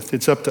school with.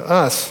 It's up to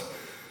us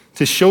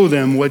to show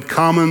them what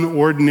common,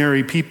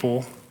 ordinary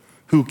people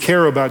who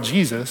care about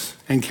Jesus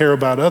and care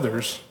about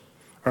others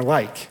are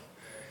like.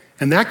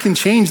 And that can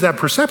change that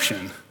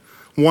perception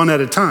one at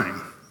a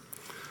time.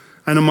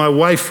 I know my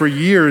wife for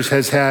years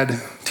has had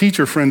a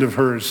teacher friend of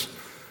hers.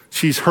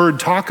 She's heard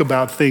talk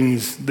about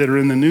things that are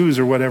in the news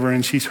or whatever,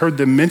 and she's heard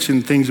them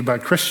mention things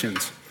about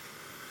Christians.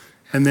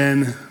 And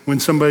then when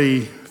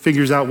somebody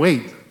figures out,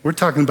 wait, we're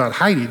talking about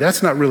Heidi,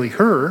 that's not really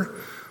her,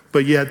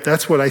 but yet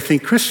that's what I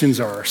think Christians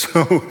are.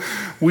 So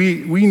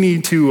we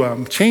need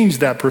to change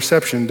that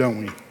perception, don't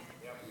we?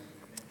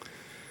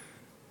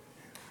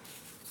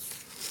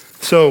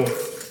 So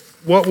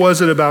what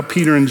was it about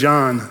Peter and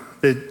John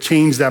that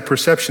changed that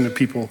perception of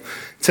people?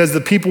 It says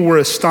the people were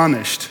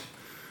astonished.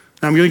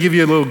 Now I'm going to give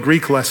you a little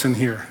Greek lesson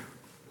here.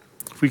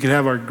 If we could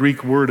have our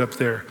Greek word up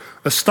there.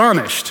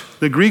 Astonished.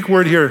 The Greek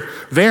word here,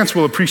 Vance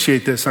will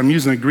appreciate this. I'm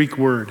using a Greek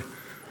word,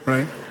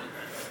 right?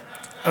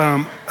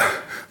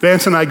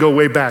 Vance and I go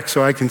way back,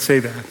 so I can say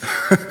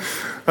that.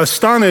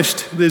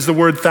 Astonished is the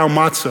word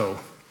thaumazo,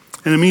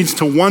 and it means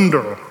to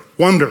wonder,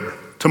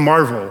 to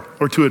marvel,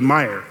 or to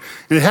admire.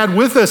 And it had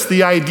with us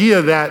the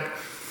idea that,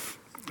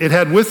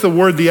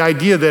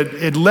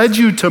 it led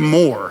you to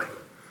more.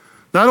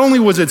 Not only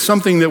was it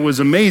something that was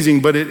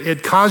amazing, but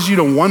it caused you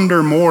to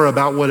wonder more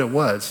about what it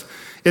was.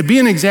 It'd be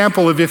an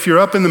example of if you're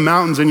up in the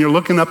mountains and you're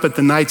looking up at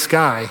the night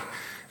sky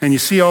and you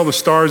see all the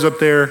stars up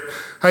there.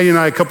 Heidi and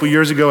I a couple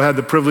years ago had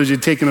the privilege of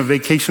taking a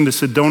vacation to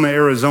Sedona,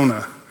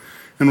 Arizona.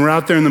 And we're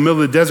out there in the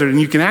middle of the desert and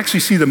you can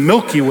actually see the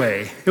Milky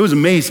Way. It was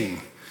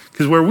amazing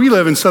Because where we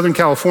live in Southern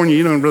California,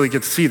 you don't really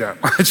get to see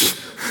that much.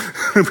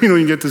 We don't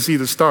even get to see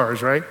the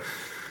stars, right?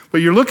 But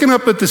you're looking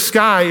up at the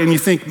sky and you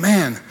think,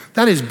 man,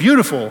 that is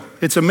beautiful.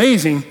 It's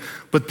amazing.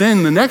 But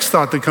then the next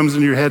thought that comes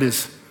into your head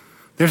is,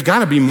 there's got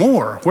to be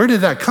more. Where did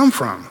that come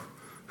from?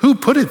 Who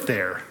put it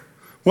there?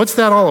 What's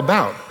that all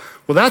about?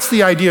 Well, that's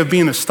the idea of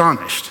being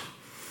astonished.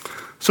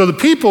 So the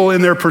people,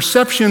 in their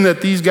perception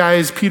that these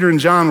guys, Peter and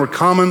John, were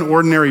common,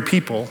 ordinary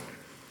people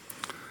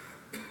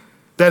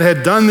that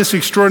had done this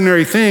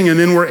extraordinary thing and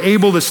then were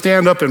able to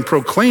stand up and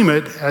proclaim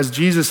it as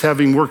Jesus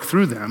having worked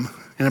through them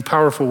in a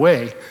powerful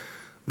way,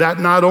 that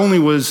not only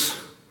was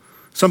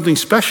something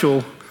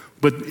special,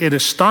 but it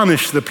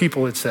astonished the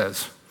people, it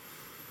says,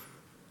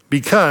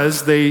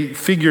 because they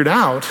figured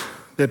out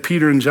that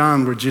Peter and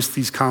John were just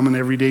these common,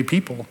 everyday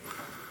people.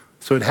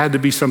 So it had to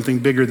be something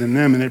bigger than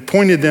them, and it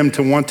pointed them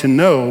to want to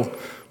know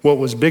what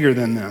was bigger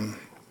than them.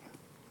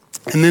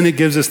 And then it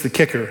gives us the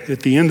kicker at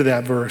the end of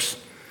that verse.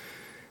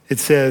 It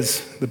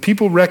says, the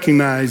people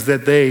recognized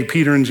that they,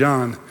 Peter and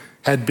John,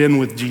 had been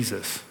with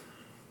Jesus.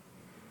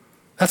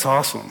 That's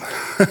awesome.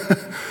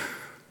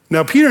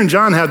 Now, Peter and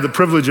John had the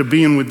privilege of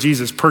being with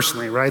Jesus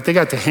personally, right? They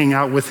got to hang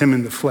out with him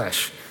in the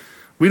flesh.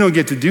 We don't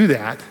get to do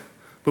that,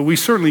 but we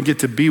certainly get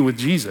to be with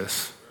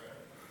Jesus.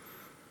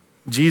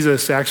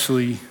 Jesus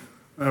actually,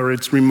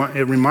 it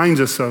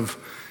reminds us of,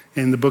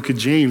 in the book of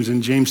James,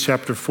 in James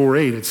chapter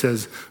 4:8, it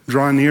says,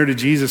 draw near to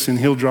Jesus and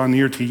he'll draw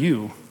near to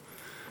you.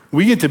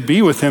 We get to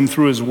be with him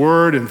through his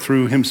word and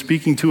through him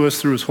speaking to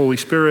us, through his Holy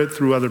Spirit,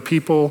 through other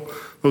people,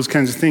 those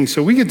kinds of things.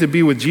 So we get to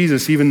be with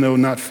Jesus even though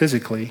not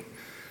physically.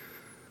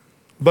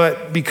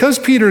 But because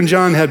Peter and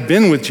John had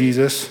been with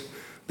Jesus,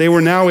 they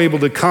were now able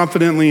to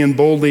confidently and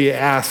boldly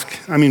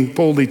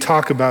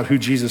talk about who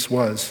Jesus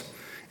was.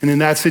 And in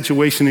that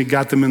situation, it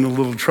got them in a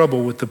little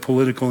trouble with the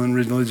political and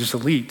religious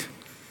elite.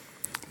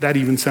 That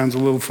even sounds a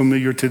little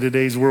familiar to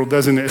today's world,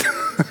 doesn't it?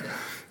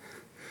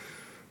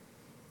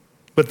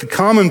 But the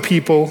common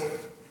people,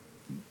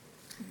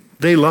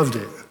 they loved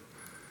it.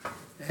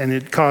 And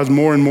it caused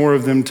more and more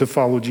of them to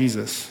follow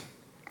Jesus.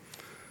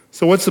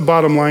 So what's the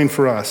bottom line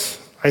for us?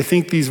 I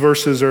think these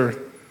verses are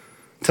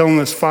telling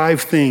us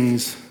 5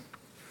 things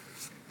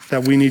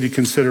that we need to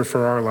consider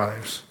for our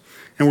lives.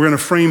 And we're going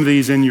to frame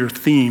these in your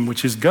theme,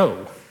 which is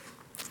go.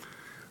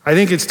 I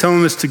think it's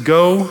telling us to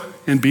go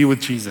and be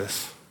with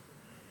Jesus.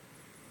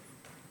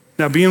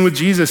 Now, being with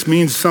Jesus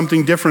means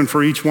something different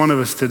for each one of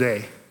us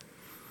today.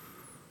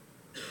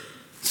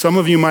 Some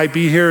of you might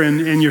be here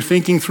and you're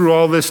thinking through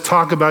all this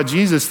talk about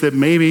Jesus that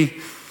maybe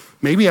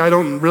I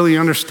don't really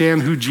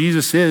understand who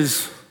Jesus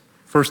is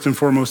first and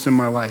foremost in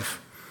my life.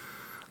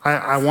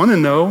 I want to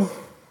know,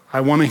 I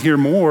want to hear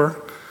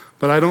more,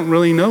 but I don't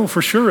really know for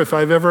sure if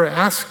I've ever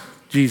asked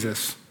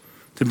Jesus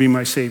to be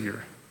my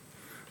Savior.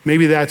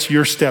 Maybe that's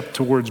your step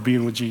towards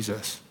being with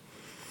Jesus.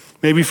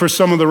 Maybe for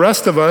some of the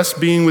rest of us,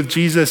 being with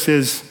Jesus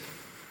is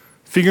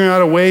figuring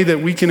out a way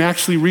that we can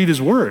actually read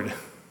his word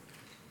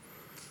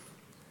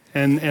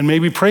and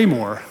maybe pray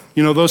more.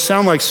 You know, those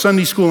sound like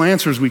Sunday school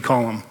answers, we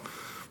call them.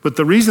 But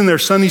the reason they're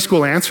Sunday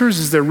school answers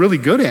is they're really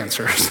good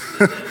answers.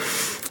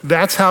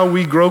 That's how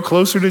we grow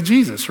closer to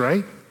Jesus,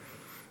 right?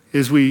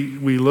 Is we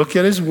look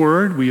at his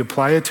word, we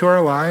apply it to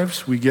our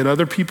lives, we get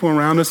other people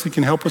around us that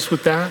can help us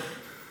with that.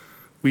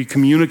 We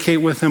communicate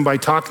with him by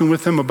talking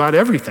with him about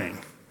everything.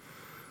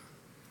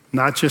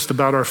 Not just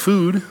about our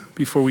food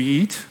before we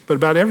eat, but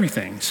about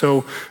everything.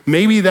 So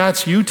maybe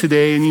that's you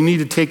today and you need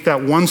to take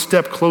that one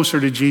step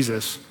closer to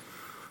Jesus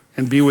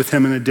and be with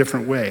him in a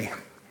different way.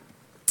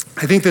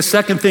 I think the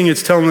second thing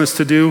it's telling us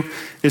to do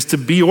is to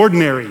be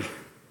ordinary.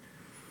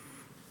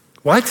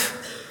 What?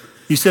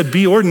 You said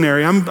be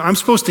ordinary. I'm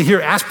supposed to hear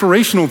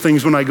aspirational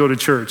things when I go to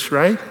church,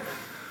 right?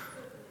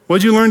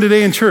 What'd you learn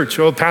today in church?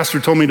 Oh, the pastor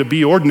told me to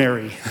be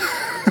ordinary.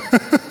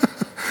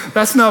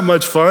 That's not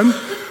much fun.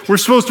 We're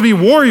supposed to be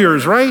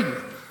warriors, right?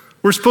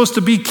 We're supposed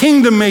to be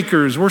kingdom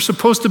makers. We're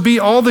supposed to be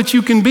all that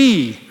you can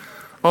be,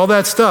 all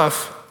that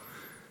stuff.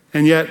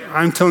 And yet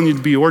I'm telling you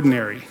to be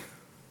ordinary.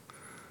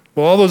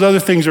 Well, all those other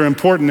things are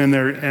important and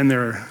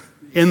they're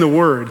in the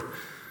word.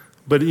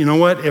 But you know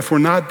what? If we're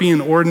not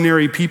being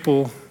ordinary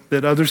people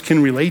that others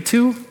can relate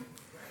to,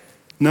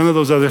 none of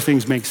those other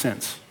things make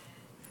sense.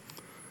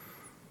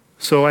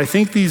 So I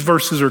think these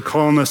verses are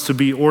calling us to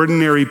be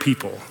ordinary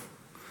people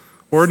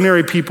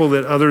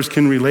that others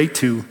can relate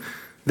to,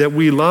 that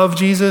we love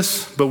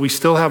Jesus, but we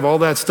still have all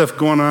that stuff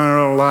going on in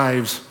our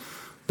lives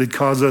that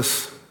cause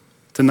us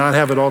to not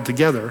have it all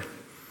together.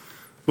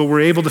 But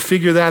we're able to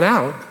figure that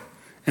out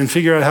and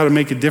figure out how to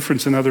make a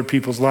difference in other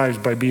people's lives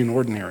by being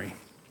ordinary.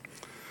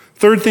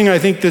 Third thing I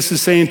think this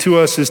is saying to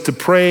us is to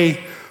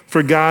pray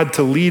for God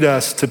to lead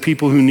us to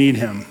people who need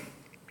him.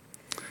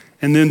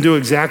 And then do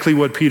exactly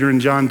what Peter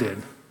and John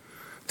did,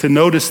 to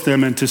notice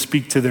them and to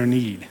speak to their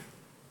need.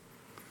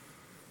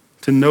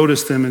 To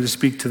notice them and to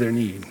speak to their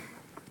need.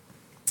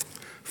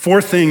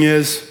 Fourth thing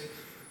is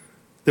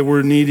that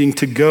we're needing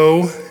to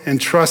go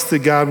and trust that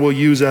God will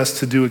use us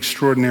to do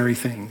extraordinary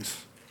things.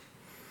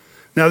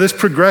 Now, this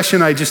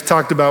progression I just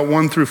talked about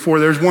 1 through 4,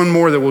 there's one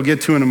more that we'll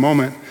get to in a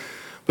moment.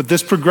 But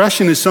this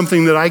progression is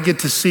something that I get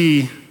to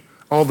see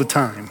all the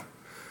time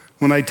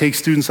when I take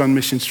students on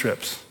mission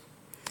trips.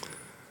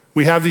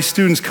 We have these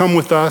students come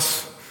with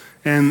us,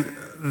 and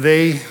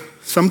they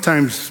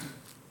sometimes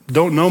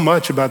don't know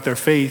much about their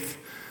faith.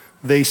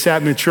 They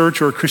sat in a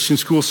church or a Christian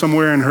school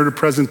somewhere and heard a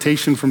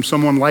presentation from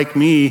someone like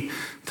me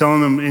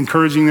telling them,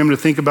 encouraging them to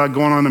think about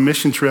going on a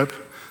mission trip,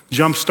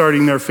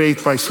 jump-starting their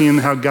faith by seeing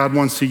how God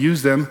wants to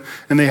use them,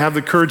 and they have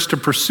the courage to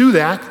pursue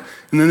that,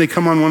 and then they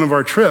come on one of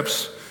our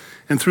trips,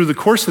 and through the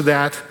course of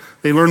that,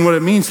 they learn what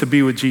it means to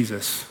be with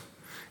Jesus.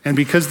 And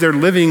because they're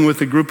living with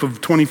a group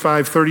of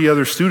 25, 30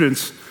 other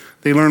students,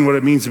 they learn what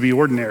it means to be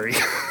ordinary.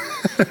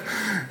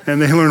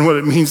 And they learn what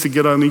it means to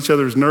get on each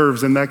other's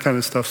nerves and that kind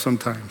of stuff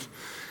sometimes.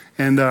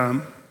 And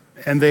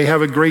they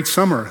have a great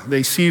summer.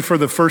 They see for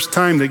the first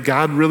time that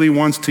God really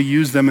wants to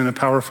use them in a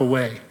powerful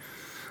way.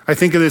 I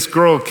think of this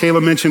girl,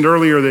 Kayla mentioned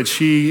earlier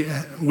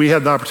that we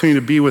had the opportunity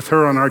to be with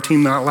her on our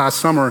team that last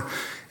summer,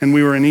 and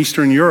we were in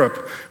Eastern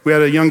Europe. We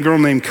had a young girl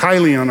named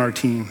Kylie on our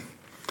team.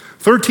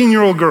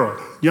 13-year-old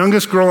girl,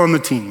 youngest girl on the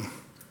team.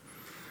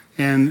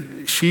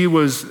 And she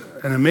was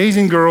an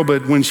amazing girl,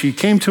 but when she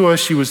came to us,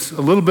 she was a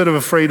little bit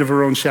afraid of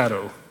her own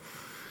shadow.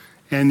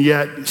 And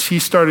yet she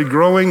started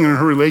growing in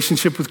her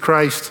relationship with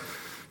Christ.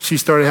 She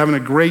started having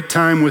a great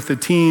time with the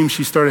team.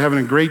 She started having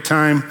a great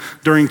time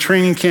during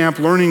training camp,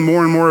 learning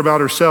more and more about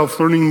herself,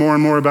 learning more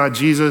and more about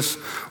Jesus,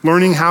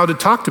 learning how to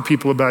talk to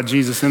people about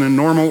Jesus in a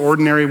normal,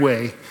 ordinary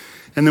way.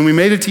 And then we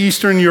made it to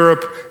Eastern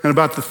Europe, and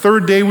about the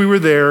third day we were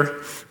there,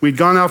 we'd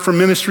gone out for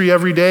ministry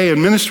every day, and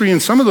ministry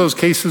in some of those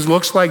cases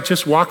looks like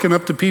just walking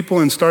up to people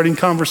and starting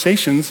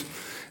conversations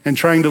and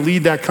trying to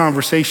lead that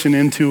conversation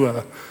into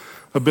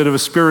a bit of a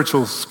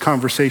spiritual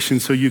conversation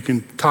so you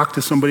can talk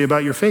to somebody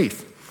about your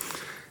faith.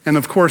 And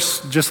of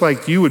course, just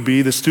like you would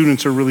be, the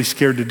students are really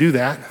scared to do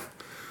that.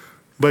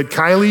 But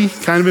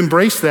Kylie kind of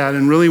embraced that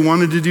and really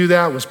wanted to do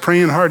that, was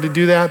praying hard to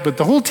do that, but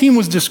the whole team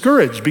was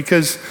discouraged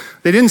because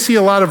they didn't see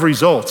a lot of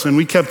results. And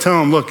we kept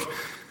telling them, look,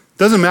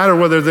 doesn't matter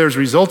whether there's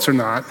results or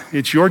not.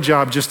 It's your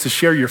job just to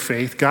share your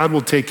faith. God will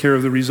take care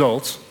of the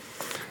results.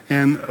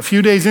 And a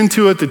few days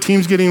into it, the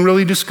team's getting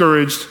really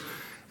discouraged.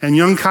 And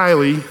young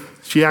Kylie,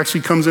 she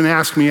actually comes and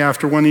asks me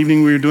after one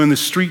evening we were doing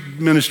this street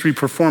ministry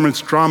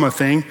performance drama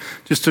thing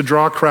just to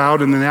draw a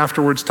crowd and then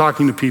afterwards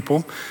talking to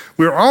people.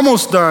 We were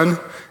almost done.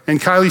 And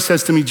Kylie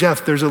says to me,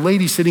 Jeff, there's a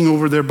lady sitting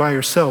over there by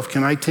herself.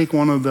 Can I take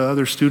one of the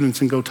other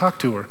students and go talk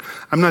to her?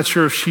 I'm not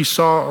sure if she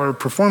saw our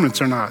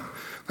performance or not.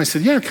 I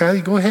said, yeah,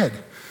 Kylie, go ahead.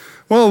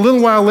 Well, a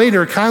little while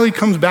later, Kylie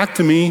comes back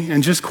to me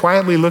and just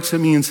quietly looks at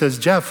me and says,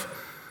 Jeff,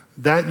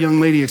 that young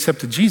lady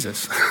accepted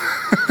Jesus.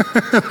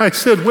 I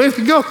said, way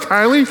to go,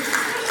 Kylie.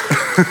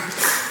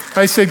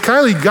 I said,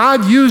 Kylie,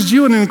 God used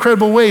you in an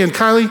incredible way. And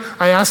Kylie,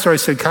 I asked her, I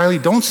said,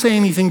 Kylie, don't say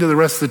anything to the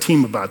rest of the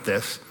team about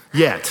this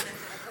yet.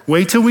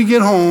 Wait till we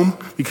get home,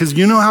 because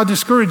you know how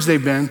discouraged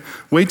they've been.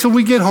 Wait till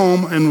we get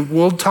home and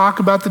we'll talk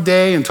about the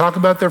day and talk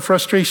about their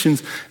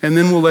frustrations, and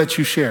then we'll let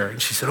you share.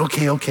 And she said,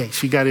 okay.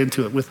 She got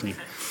into it with me.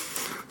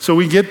 So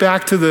we get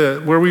back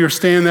to where we were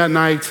staying that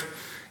night,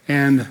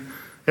 and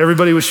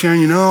everybody was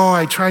sharing,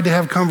 I tried to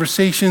have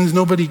conversations,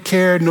 nobody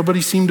cared,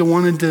 nobody seemed to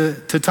want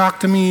to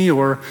talk to me,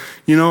 or,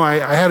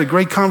 I had a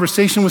great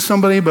conversation with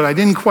somebody, but I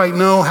didn't quite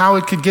know how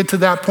it could get to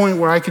that point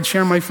where I could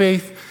share my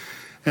faith.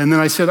 And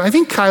then I said, I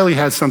think Kylie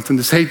has something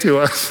to say to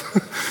us.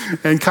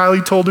 And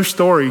Kylie told her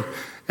story.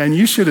 And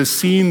you should have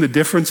seen the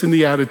difference in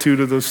the attitude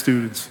of those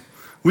students.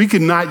 We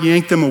could not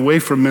yank them away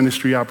from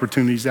ministry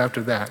opportunities after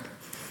that,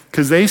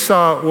 because they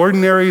saw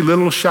ordinary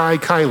little shy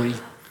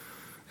Kylie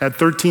at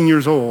 13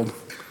 years old,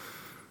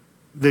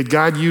 that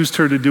God used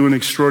her to do an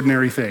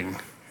extraordinary thing.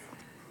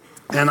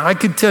 And I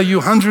could tell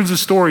you hundreds of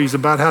stories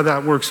about how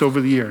that works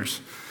over the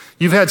years.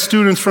 You've had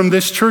students from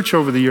this church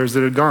over the years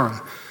that have gone.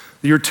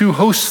 Your two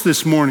hosts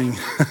this morning,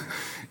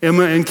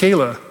 Emma and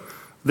Kayla,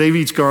 they've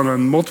each gone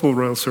on multiple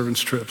Royal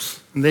Servants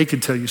trips, and they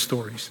could tell you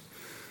stories.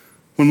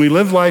 When we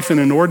live life in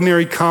an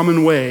ordinary,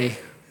 common way,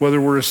 whether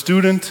we're a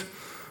student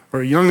or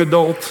a young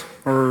adult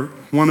or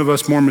one of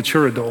us more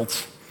mature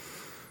adults,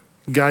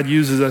 God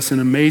uses us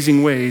in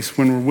amazing ways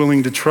when we're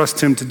willing to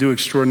trust him to do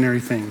extraordinary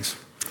things.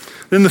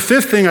 Then the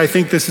fifth thing I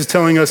think this is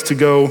telling us to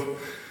go,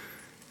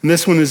 and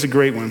this one is a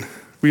great one,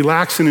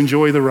 relax and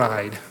enjoy the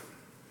ride.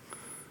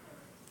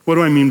 What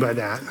do I mean by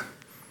that?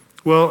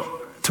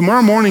 Well,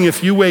 tomorrow morning,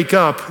 if you wake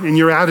up and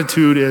your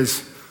attitude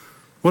is,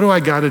 what do I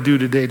got to do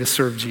today to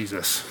serve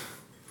Jesus?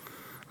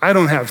 I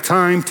don't have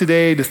time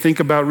today to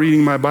think about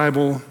reading my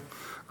Bible.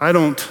 I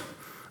don't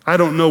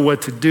know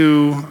what to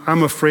do.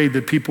 I'm afraid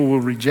that people will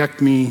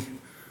reject me.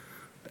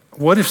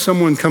 What if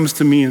someone comes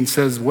to me and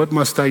says, what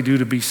must I do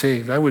to be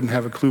saved? I wouldn't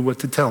have a clue what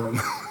to tell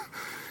them.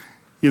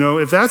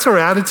 If that's our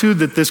attitude,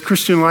 that this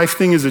Christian life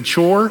thing is a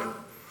chore,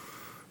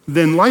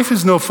 then life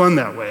is no fun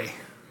that way.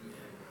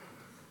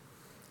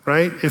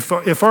 Right?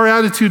 If our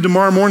attitude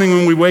tomorrow morning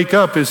when we wake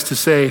up is to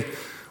say,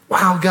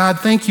 wow, God,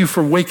 thank you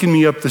for waking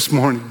me up this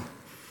morning.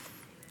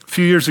 A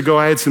few years ago,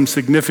 I had some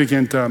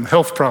significant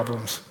health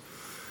problems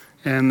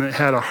and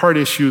had a heart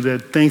issue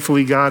that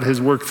thankfully God has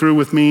worked through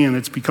with me, and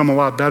it's become a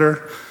lot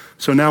better.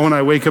 So now when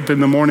I wake up in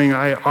the morning,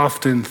 I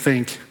often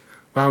think,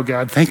 wow,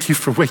 God, thank you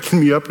for waking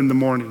me up in the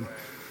morning.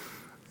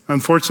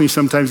 Unfortunately,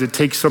 sometimes it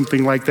takes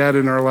something like that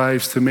in our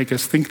lives to make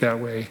us think that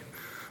way.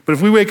 But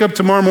if we wake up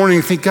tomorrow morning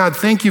and think, God,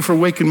 thank you for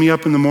waking me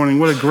up in the morning,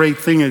 what a great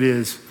thing it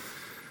is.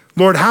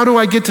 Lord, how do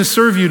I get to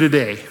serve you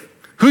today?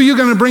 Who are you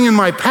going to bring in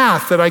my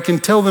path that I can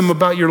tell them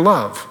about your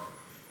love?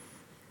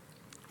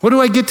 What do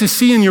I get to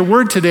see in your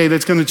word today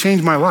that's going to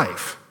change my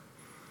life?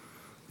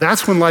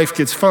 That's when life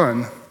gets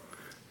fun,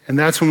 and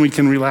that's when we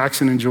can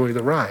relax and enjoy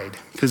the ride,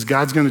 because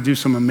God's going to do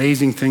some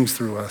amazing things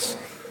through us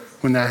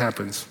when that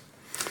happens.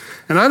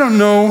 And I don't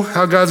know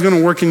how God's going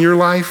to work in your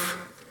life.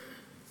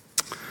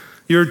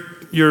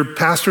 Your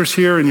pastors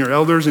here and your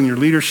elders and your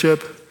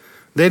leadership,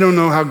 they don't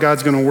know how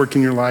God's going to work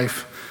in your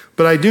life,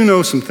 but I do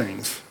know some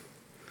things.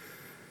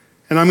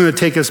 And I'm going to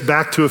take us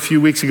back to a few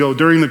weeks ago.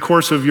 During the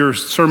course of your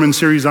sermon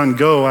series on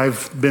Go,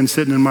 I've been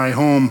sitting in my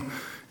home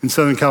in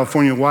Southern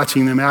California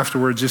watching them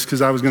afterwards just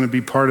because I was going to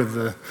be part of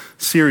the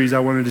series. I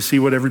wanted to see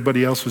what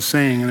everybody else was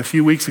saying. And a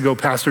few weeks ago,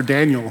 Pastor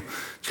Daniel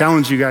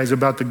challenged you guys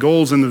about the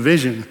goals and the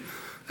vision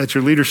that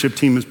your leadership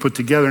team has put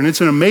together. And it's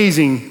an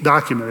amazing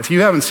document. If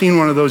you haven't seen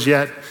one of those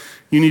yet,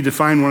 you need to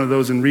find one of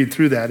those and read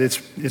through that.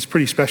 It's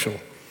pretty special.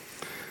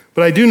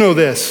 But I do know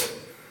this.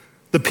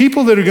 The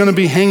people that are going to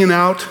be hanging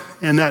out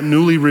in that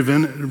newly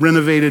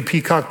renovated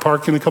Peacock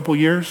Park in a couple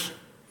years,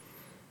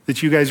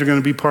 that you guys are going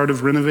to be part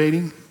of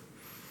renovating,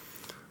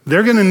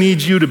 they're going to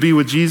need you to be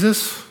with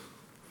Jesus,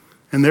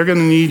 and they're going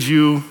to need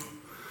you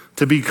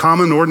to be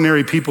common,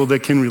 ordinary people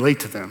that can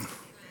relate to them.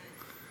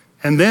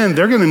 And then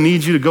they're going to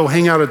need you to go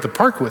hang out at the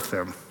park with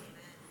them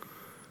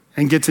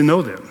and get to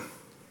know them.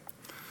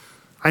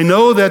 I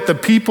know that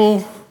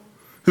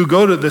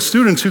the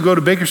students who go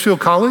to Bakersfield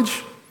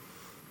College,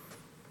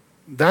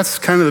 that's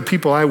kind of the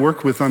people I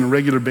work with on a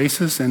regular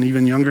basis, and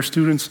even younger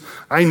students.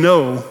 I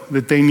know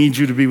that they need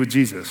you to be with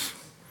Jesus.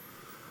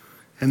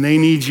 And they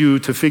need you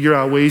to figure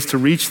out ways to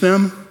reach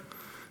them,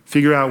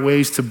 figure out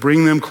ways to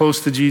bring them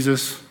close to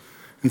Jesus,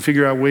 and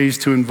figure out ways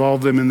to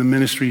involve them in the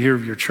ministry here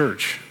of your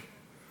church.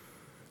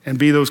 And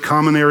be those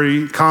common,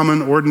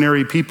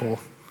 ordinary people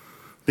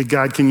that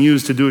God can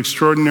use to do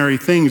extraordinary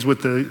things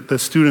with the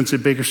students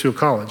at Bakersfield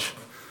College.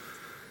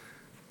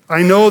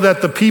 I know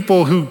that the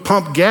people who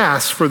pump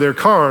gas for their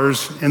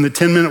cars in the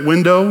 10-minute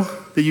window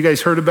that you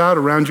guys heard about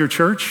around your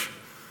church,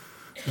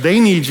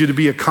 they need you to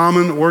be a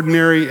common,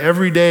 ordinary,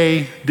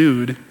 everyday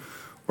dude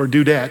or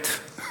dudette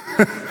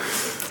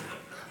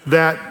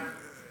that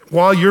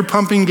while you're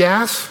pumping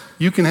gas,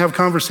 you can have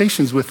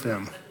conversations with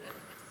them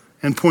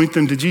and point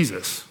them to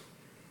Jesus.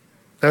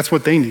 That's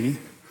what they need.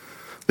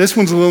 This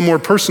one's a little more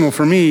personal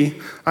for me.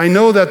 I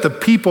know that the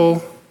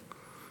people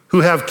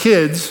who have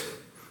kids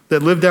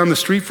that live down the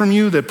street from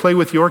you, that play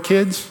with your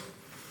kids,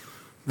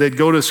 that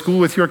go to school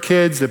with your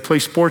kids, that play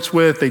sports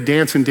with, they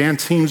dance in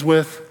dance teams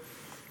with,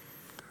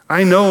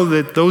 I know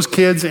that those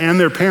kids and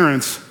their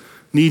parents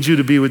need you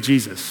to be with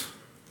Jesus.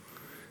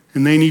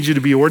 And they need you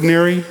to be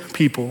ordinary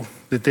people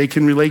that they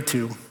can relate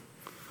to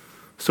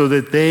so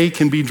that they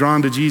can be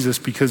drawn to Jesus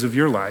because of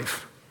your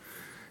life.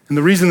 And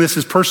the reason this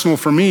is personal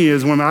for me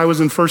is when I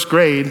was in first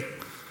grade,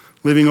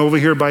 living over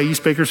here by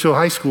East Bakersfield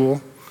High School,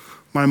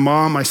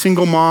 my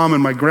single mom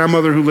and my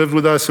grandmother who lived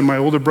with us and my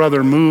older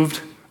brother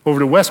moved over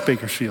to West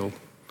Bakersfield,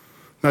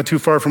 not too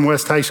far from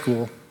West High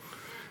School.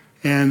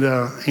 And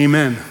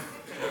amen.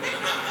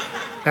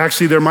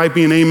 Actually, there might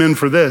be an amen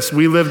for this.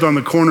 We lived on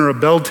the corner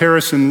of Bell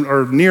Terrace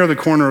or near the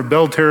corner of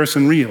Bell Terrace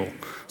and Real.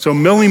 So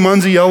Millie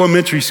Munzie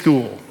Elementary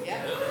School.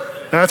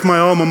 That's my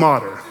alma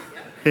mater.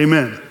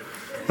 Amen.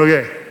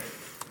 Okay.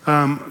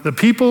 The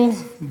people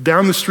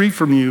down the street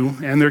from you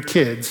and their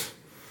kids,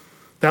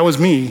 that was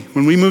me.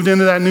 When we moved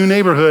into that new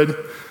neighborhood,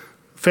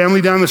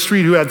 family down the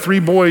street who had 3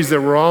 boys that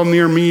were all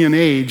near me in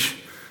age,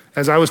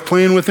 as I was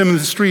playing with them in the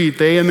street,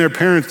 they and their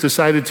parents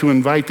decided to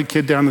invite the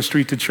kid down the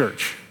street to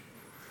church.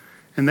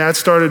 And that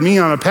started me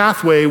on a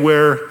pathway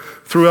where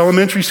through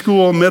elementary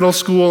school, middle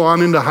school,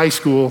 on into high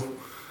school,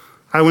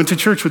 I went to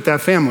church with that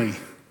family.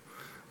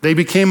 They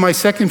became my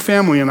second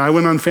family, and I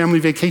went on family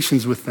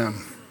vacations with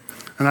them.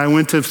 And I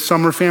went to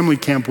summer family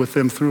camp with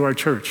them through our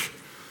church.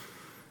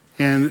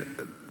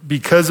 And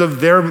because of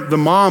the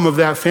mom of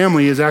that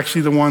family is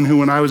actually the one who,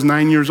 when I was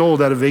 9 years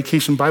old at a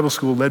vacation Bible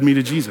school, led me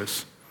to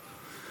Jesus.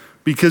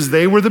 Because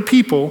they were the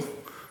people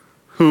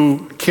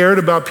who cared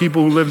about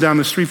people who lived down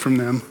the street from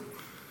them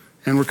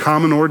and were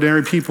common,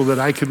 ordinary people that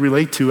I could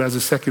relate to as a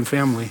second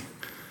family.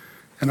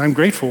 And I'm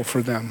grateful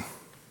for them.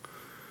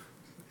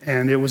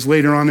 And it was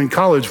later on in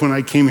college when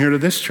I came here to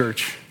this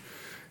church.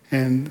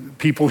 And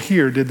people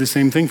here did the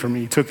same thing for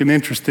me, took an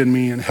interest in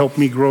me and helped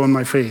me grow in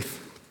my faith.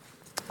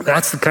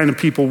 That's the kind of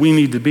people we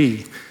need to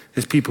be,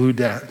 is people who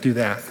do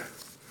that.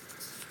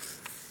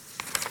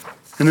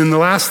 And then the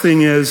last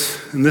thing is,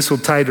 and this will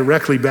tie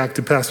directly back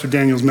to Pastor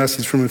Daniel's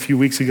message from a few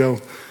weeks ago,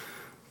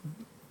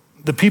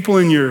 the people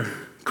in your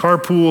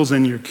carpools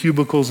and your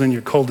cubicles and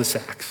your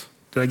cul-de-sacs.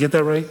 Did I get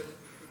that right?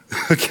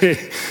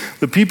 Okay.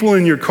 The people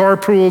in your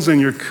carpools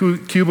and your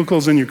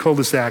cubicles and your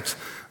cul-de-sacs,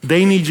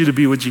 they need you to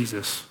be with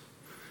Jesus.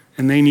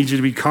 And they need you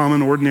to be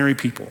common, ordinary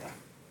people.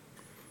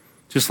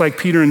 just like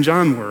Peter and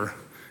John were,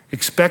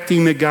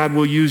 expecting that God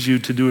will use you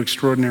to do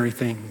extraordinary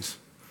things.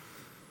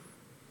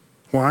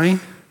 Why?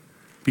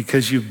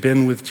 Because you've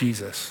been with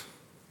Jesus.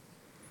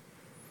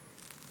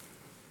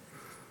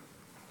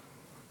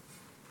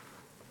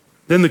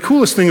 Then the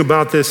coolest thing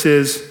about this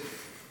is,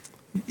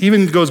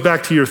 even goes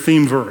back to your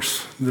theme verse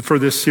for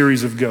this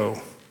series of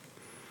Go.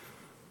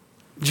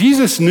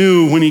 Jesus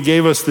knew when he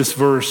gave us this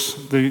verse,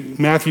 the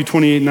Matthew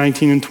 28,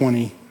 19 and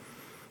 20,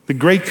 the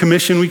Great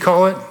Commission we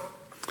call it,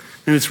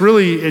 and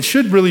it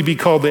should really be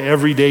called the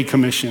Everyday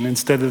Commission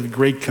instead of the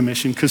Great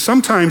Commission, because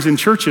sometimes in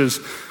churches,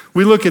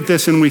 we look at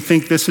this and we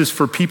think this is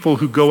for people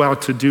who go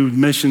out to do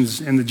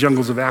missions in the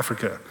jungles of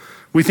Africa.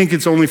 We think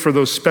it's only for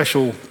those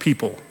special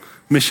people,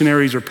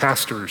 missionaries or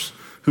pastors,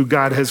 who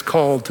God has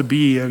called to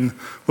be in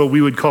what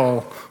we would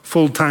call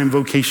full-time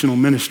vocational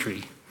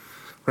ministry,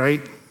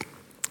 right?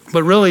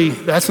 But really,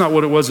 that's not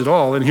what it was at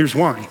all, and here's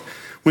why.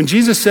 When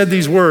Jesus said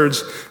these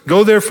words,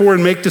 "Go therefore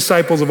and make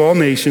disciples of all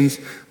nations,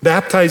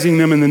 baptizing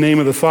them in the name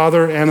of the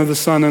Father and of the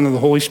Son and of the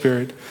Holy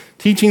Spirit,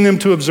 teaching them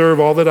to observe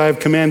all that I have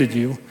commanded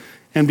you,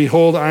 and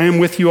behold, I am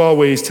with you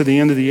always to the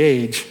end of the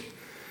age."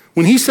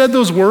 When he said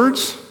those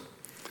words,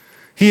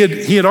 he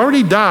had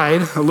already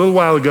died a little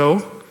while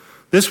ago.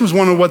 This was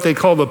one of what they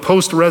call the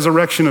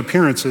post-resurrection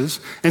appearances,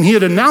 and he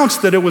had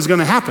announced that it was going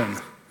to happen.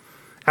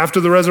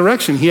 After the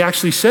resurrection, he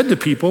actually said to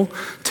people,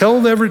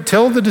 tell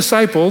the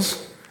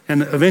disciples,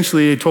 and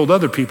eventually they told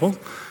other people,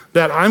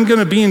 that I'm going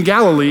to be in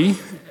Galilee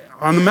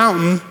on the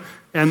mountain,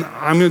 and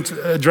I'm going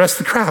to address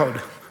the crowd.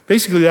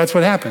 Basically, that's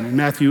what happened in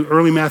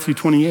early Matthew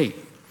 28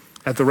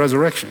 at the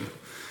resurrection.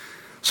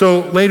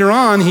 So later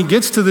on, he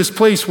gets to this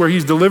place where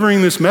he's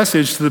delivering this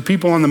message to the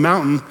people on the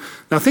mountain.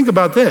 Now think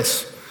about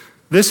this.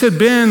 This had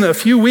been a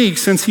few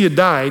weeks since he had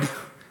died,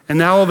 and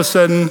now all of a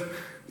sudden,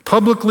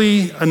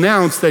 publicly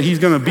announced that he's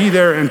going to be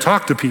there and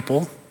talk to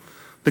people.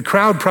 The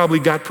crowd probably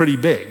got pretty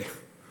big.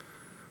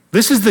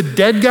 This is the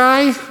dead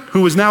guy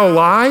who is now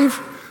alive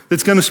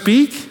that's going to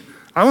speak?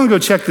 I want to go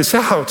check this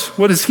out.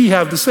 What does he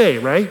have to say,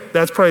 right?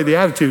 That's probably the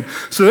attitude.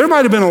 So there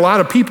might have been a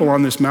lot of people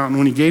on this mountain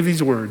when he gave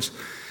these words.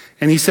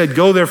 And he said,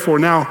 "Go therefore."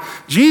 Now,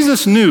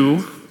 Jesus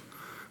knew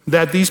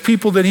that these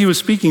people that he was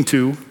speaking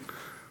to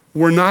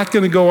were not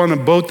going to go on a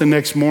boat the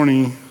next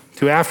morning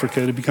to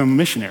Africa to become a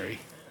missionary.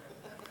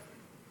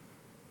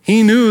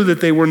 He knew that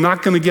they were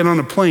not going to get on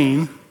a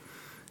plane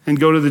and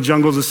go to the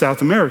jungles of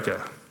South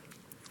America.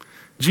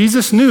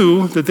 Jesus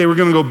knew that they were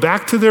going to go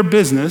back to their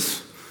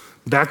business,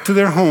 back to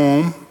their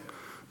home,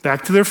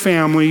 back to their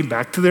family,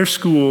 back to their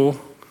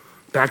school,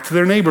 back to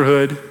their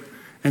neighborhood.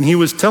 And he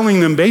was telling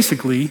them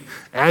basically,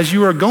 as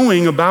you are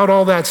going about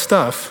all that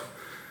stuff,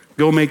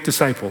 go make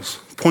disciples,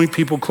 point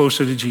people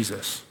closer to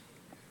Jesus.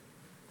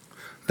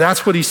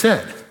 That's what he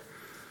said.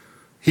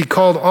 He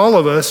called all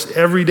of us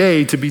every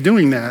day to be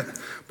doing that.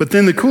 But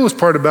then the coolest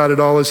part about it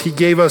all is he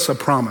gave us a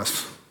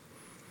promise.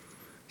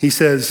 He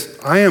says,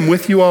 "I am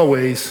with you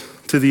always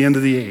to the end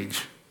of the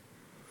age."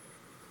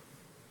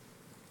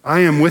 I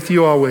am with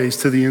you always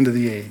to the end of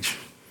the age.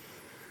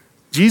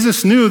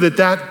 Jesus knew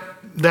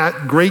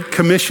that great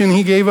commission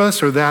he gave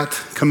us, or that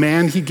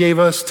command he gave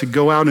us to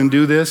go out and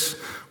do this,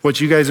 what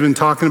you guys have been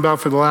talking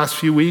about for the last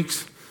few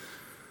weeks,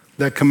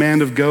 that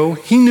command of go,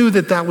 he knew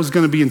that that was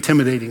going to be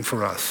intimidating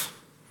for us.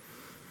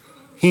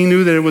 He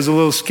knew that it was a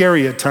little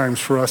scary at times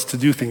for us to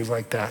do things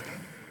like that.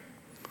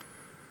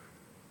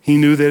 He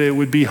knew that it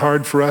would be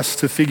hard for us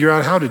to figure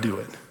out how to do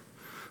it.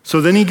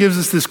 So then he gives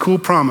us this cool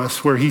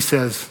promise where he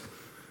says,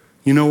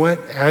 you know what?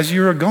 As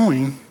you're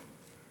going,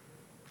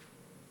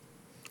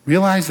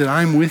 realize that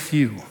I'm with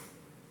you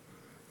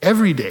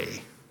every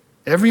day,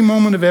 every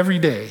moment of every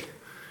day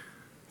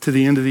to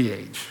the end of the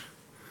age.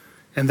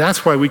 And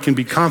that's why we can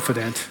be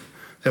confident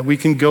that we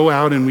can go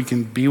out and we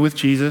can be with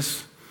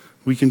Jesus.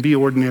 We can be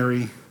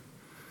ordinary.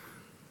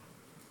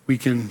 We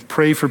can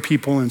pray for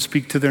people and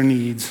speak to their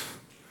needs.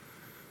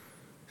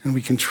 And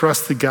we can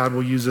trust that God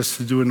will use us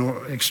to do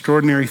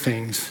extraordinary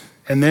things.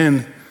 And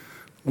then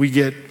we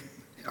get,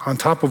 on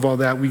top of all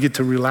that, we get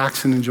to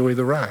relax and enjoy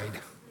the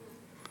ride.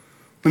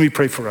 Let me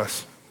pray for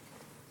us.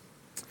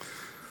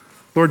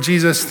 Lord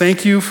Jesus,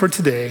 thank you for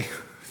today.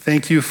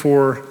 Thank you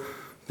for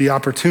the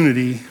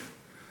opportunity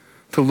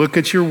to look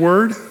at your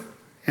word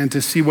and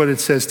to see what it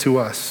says to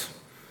us.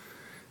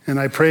 And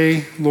I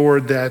pray,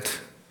 Lord, that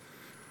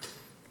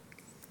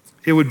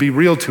it would be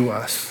real to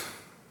us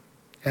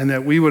and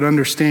that we would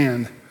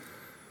understand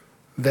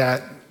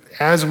that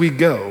as we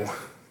go,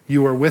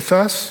 you are with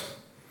us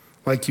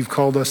like you've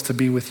called us to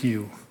be with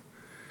you.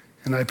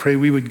 And I pray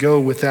we would go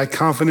with that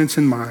confidence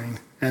in mind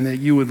and that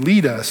you would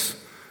lead us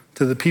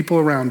to the people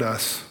around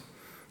us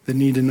that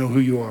need to know who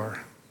you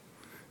are.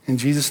 In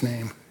Jesus'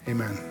 name,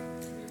 amen.